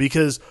now.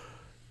 Because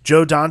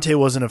Joe Dante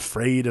wasn't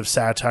afraid of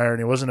satire, and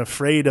he wasn't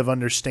afraid of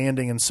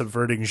understanding and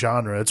subverting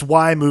genre. It's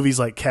why movies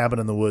like Cabin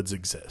in the Woods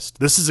exist.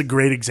 This is a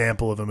great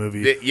example of a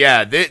movie.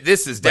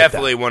 This is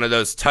definitely one of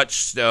those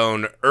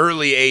touchstone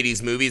early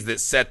 80s movies that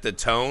set the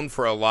tone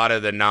for a lot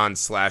of the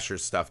non-slasher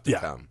stuff to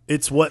come.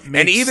 It's what makes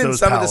and even those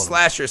some palatable. of the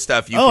slasher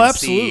stuff, you can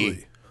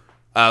see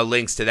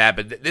links to that.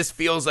 But this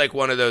feels like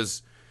one of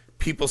those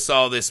people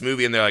saw this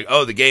movie and they're like,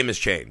 oh, the game has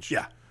changed.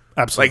 Yeah,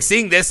 absolutely. Like,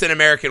 seeing this and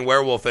American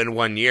Werewolf in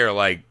 1 year,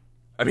 like,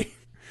 I mean,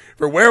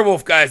 for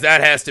werewolf guys,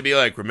 that has to be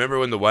like, remember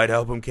when the White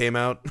Album came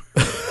out?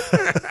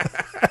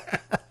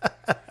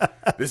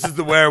 This is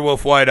the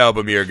Werewolf White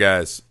Album year,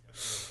 guys.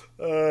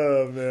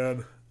 Oh,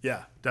 man.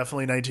 Yeah,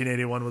 definitely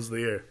 1981 was the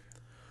year.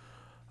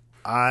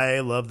 I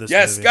love this movie.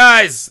 Yes,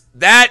 guys,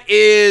 that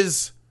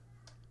is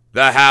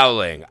The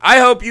Howling. I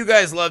hope you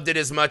guys loved it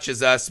as much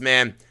as us,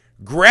 man.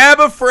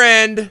 Grab a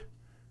friend.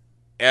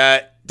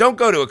 Don't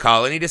go to a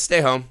colony. Just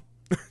stay home.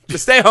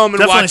 Just stay home and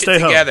Definitely watch stay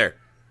it home. together.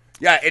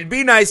 Yeah, and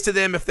be nice to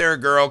them if they're a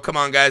girl. Come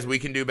on, guys, we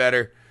can do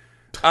better.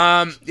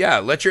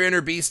 Let your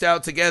inner beast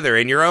out together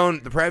in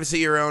the privacy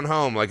of your own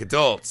home, like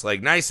adults,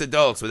 like nice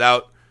adults,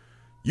 without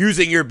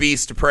using your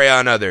beast to prey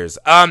on others.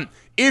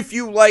 If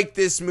you like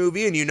this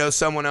movie and you know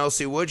someone else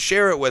who would,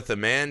 share it with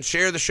them, man.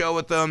 Share the show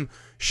with them.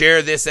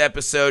 Share this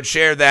episode.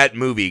 Share that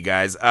movie,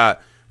 guys.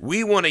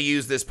 We want to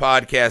use this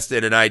podcast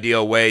in an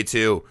ideal way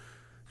to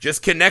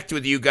just connect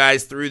with you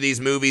guys through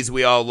these movies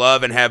we all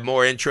love and have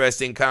more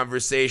interesting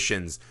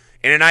conversations.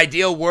 In an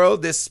ideal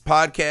world, this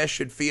podcast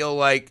should feel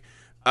like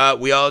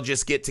we all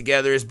just get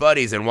together as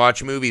buddies and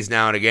watch movies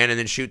now and again and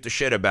then shoot the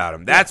shit about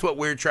them. That's what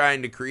we're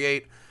trying to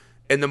create.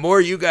 And the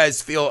more you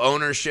guys feel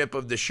ownership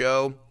of the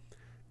show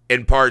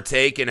and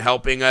partake in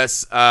helping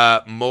us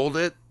mold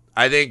it,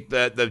 I think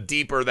that the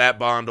deeper that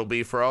bond will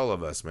be for all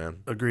of us, man.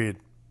 Agreed.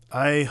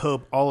 I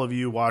hope all of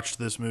you watched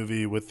this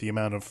movie with the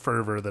amount of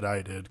fervor that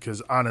I did,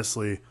 because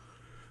honestly,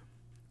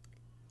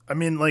 I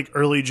mean, like,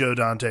 early Joe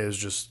Dante is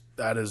just,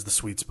 that is the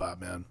sweet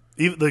spot, man.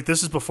 Even, like,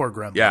 this is before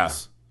Gremlins. Yeah.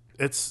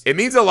 It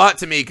means a lot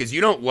to me because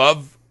you don't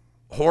love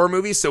horror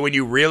movies, so when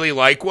you really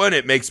like one,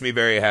 it makes me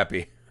very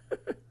happy.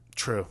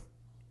 True.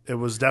 It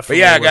was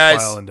definitely a worthwhile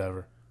guys,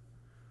 endeavor.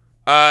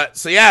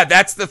 So yeah,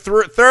 that's the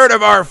third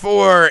of our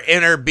 4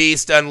 Inner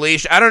Beast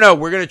Unleashed. I don't know.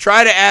 We're going to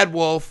try to add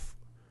Wolf.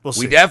 We'll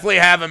see. We definitely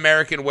have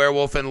American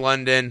Werewolf in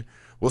London.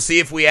 We'll see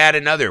if we add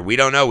another. We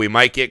don't know. We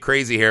might get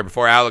crazy here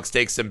before Alex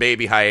takes some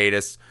baby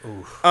hiatus.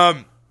 Oof.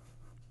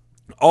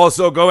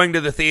 Also going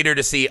to the theater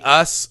to see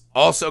Us.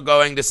 Also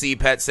going to see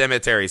Pet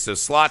Sematary. So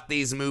slot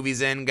these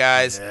movies in,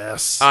 guys.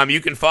 Yes. You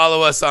can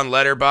follow us on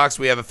Letterboxd.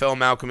 We have a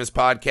Film Alchemist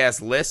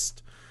podcast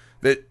list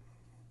that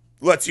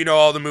lets you know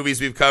all the movies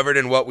we've covered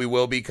and what we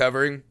will be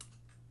covering.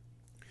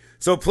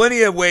 So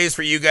plenty of ways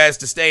for you guys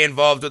to stay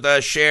involved with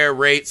us. Share,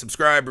 rate,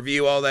 subscribe,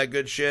 review, all that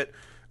good shit.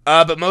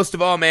 But most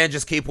of all, man,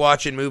 just keep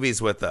watching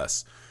movies with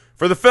us.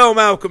 For the Film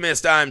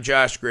Alchemist, I'm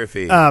Josh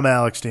Griffey. I'm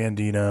Alex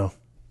Dandino.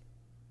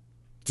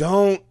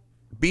 Don't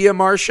be a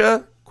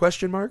Marcia?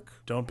 Question mark?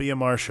 Don't be a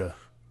Marcia.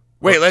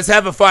 Wait, let's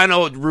have a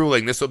final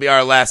ruling. This will be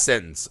our last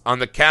sentence. On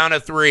the count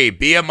of 3,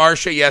 be a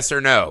Marcia, yes or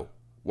no?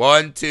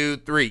 1, 2,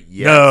 3.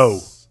 Yes.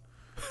 No.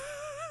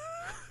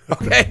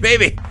 Okay,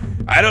 maybe.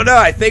 I don't know.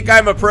 I think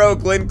I'm a pro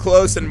Glenn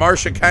Close and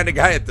Marcia kind of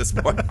guy at this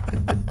point.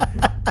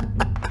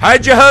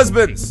 Hide your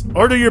husbands.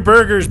 Order your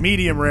burgers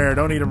medium rare.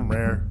 Don't eat them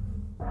rare.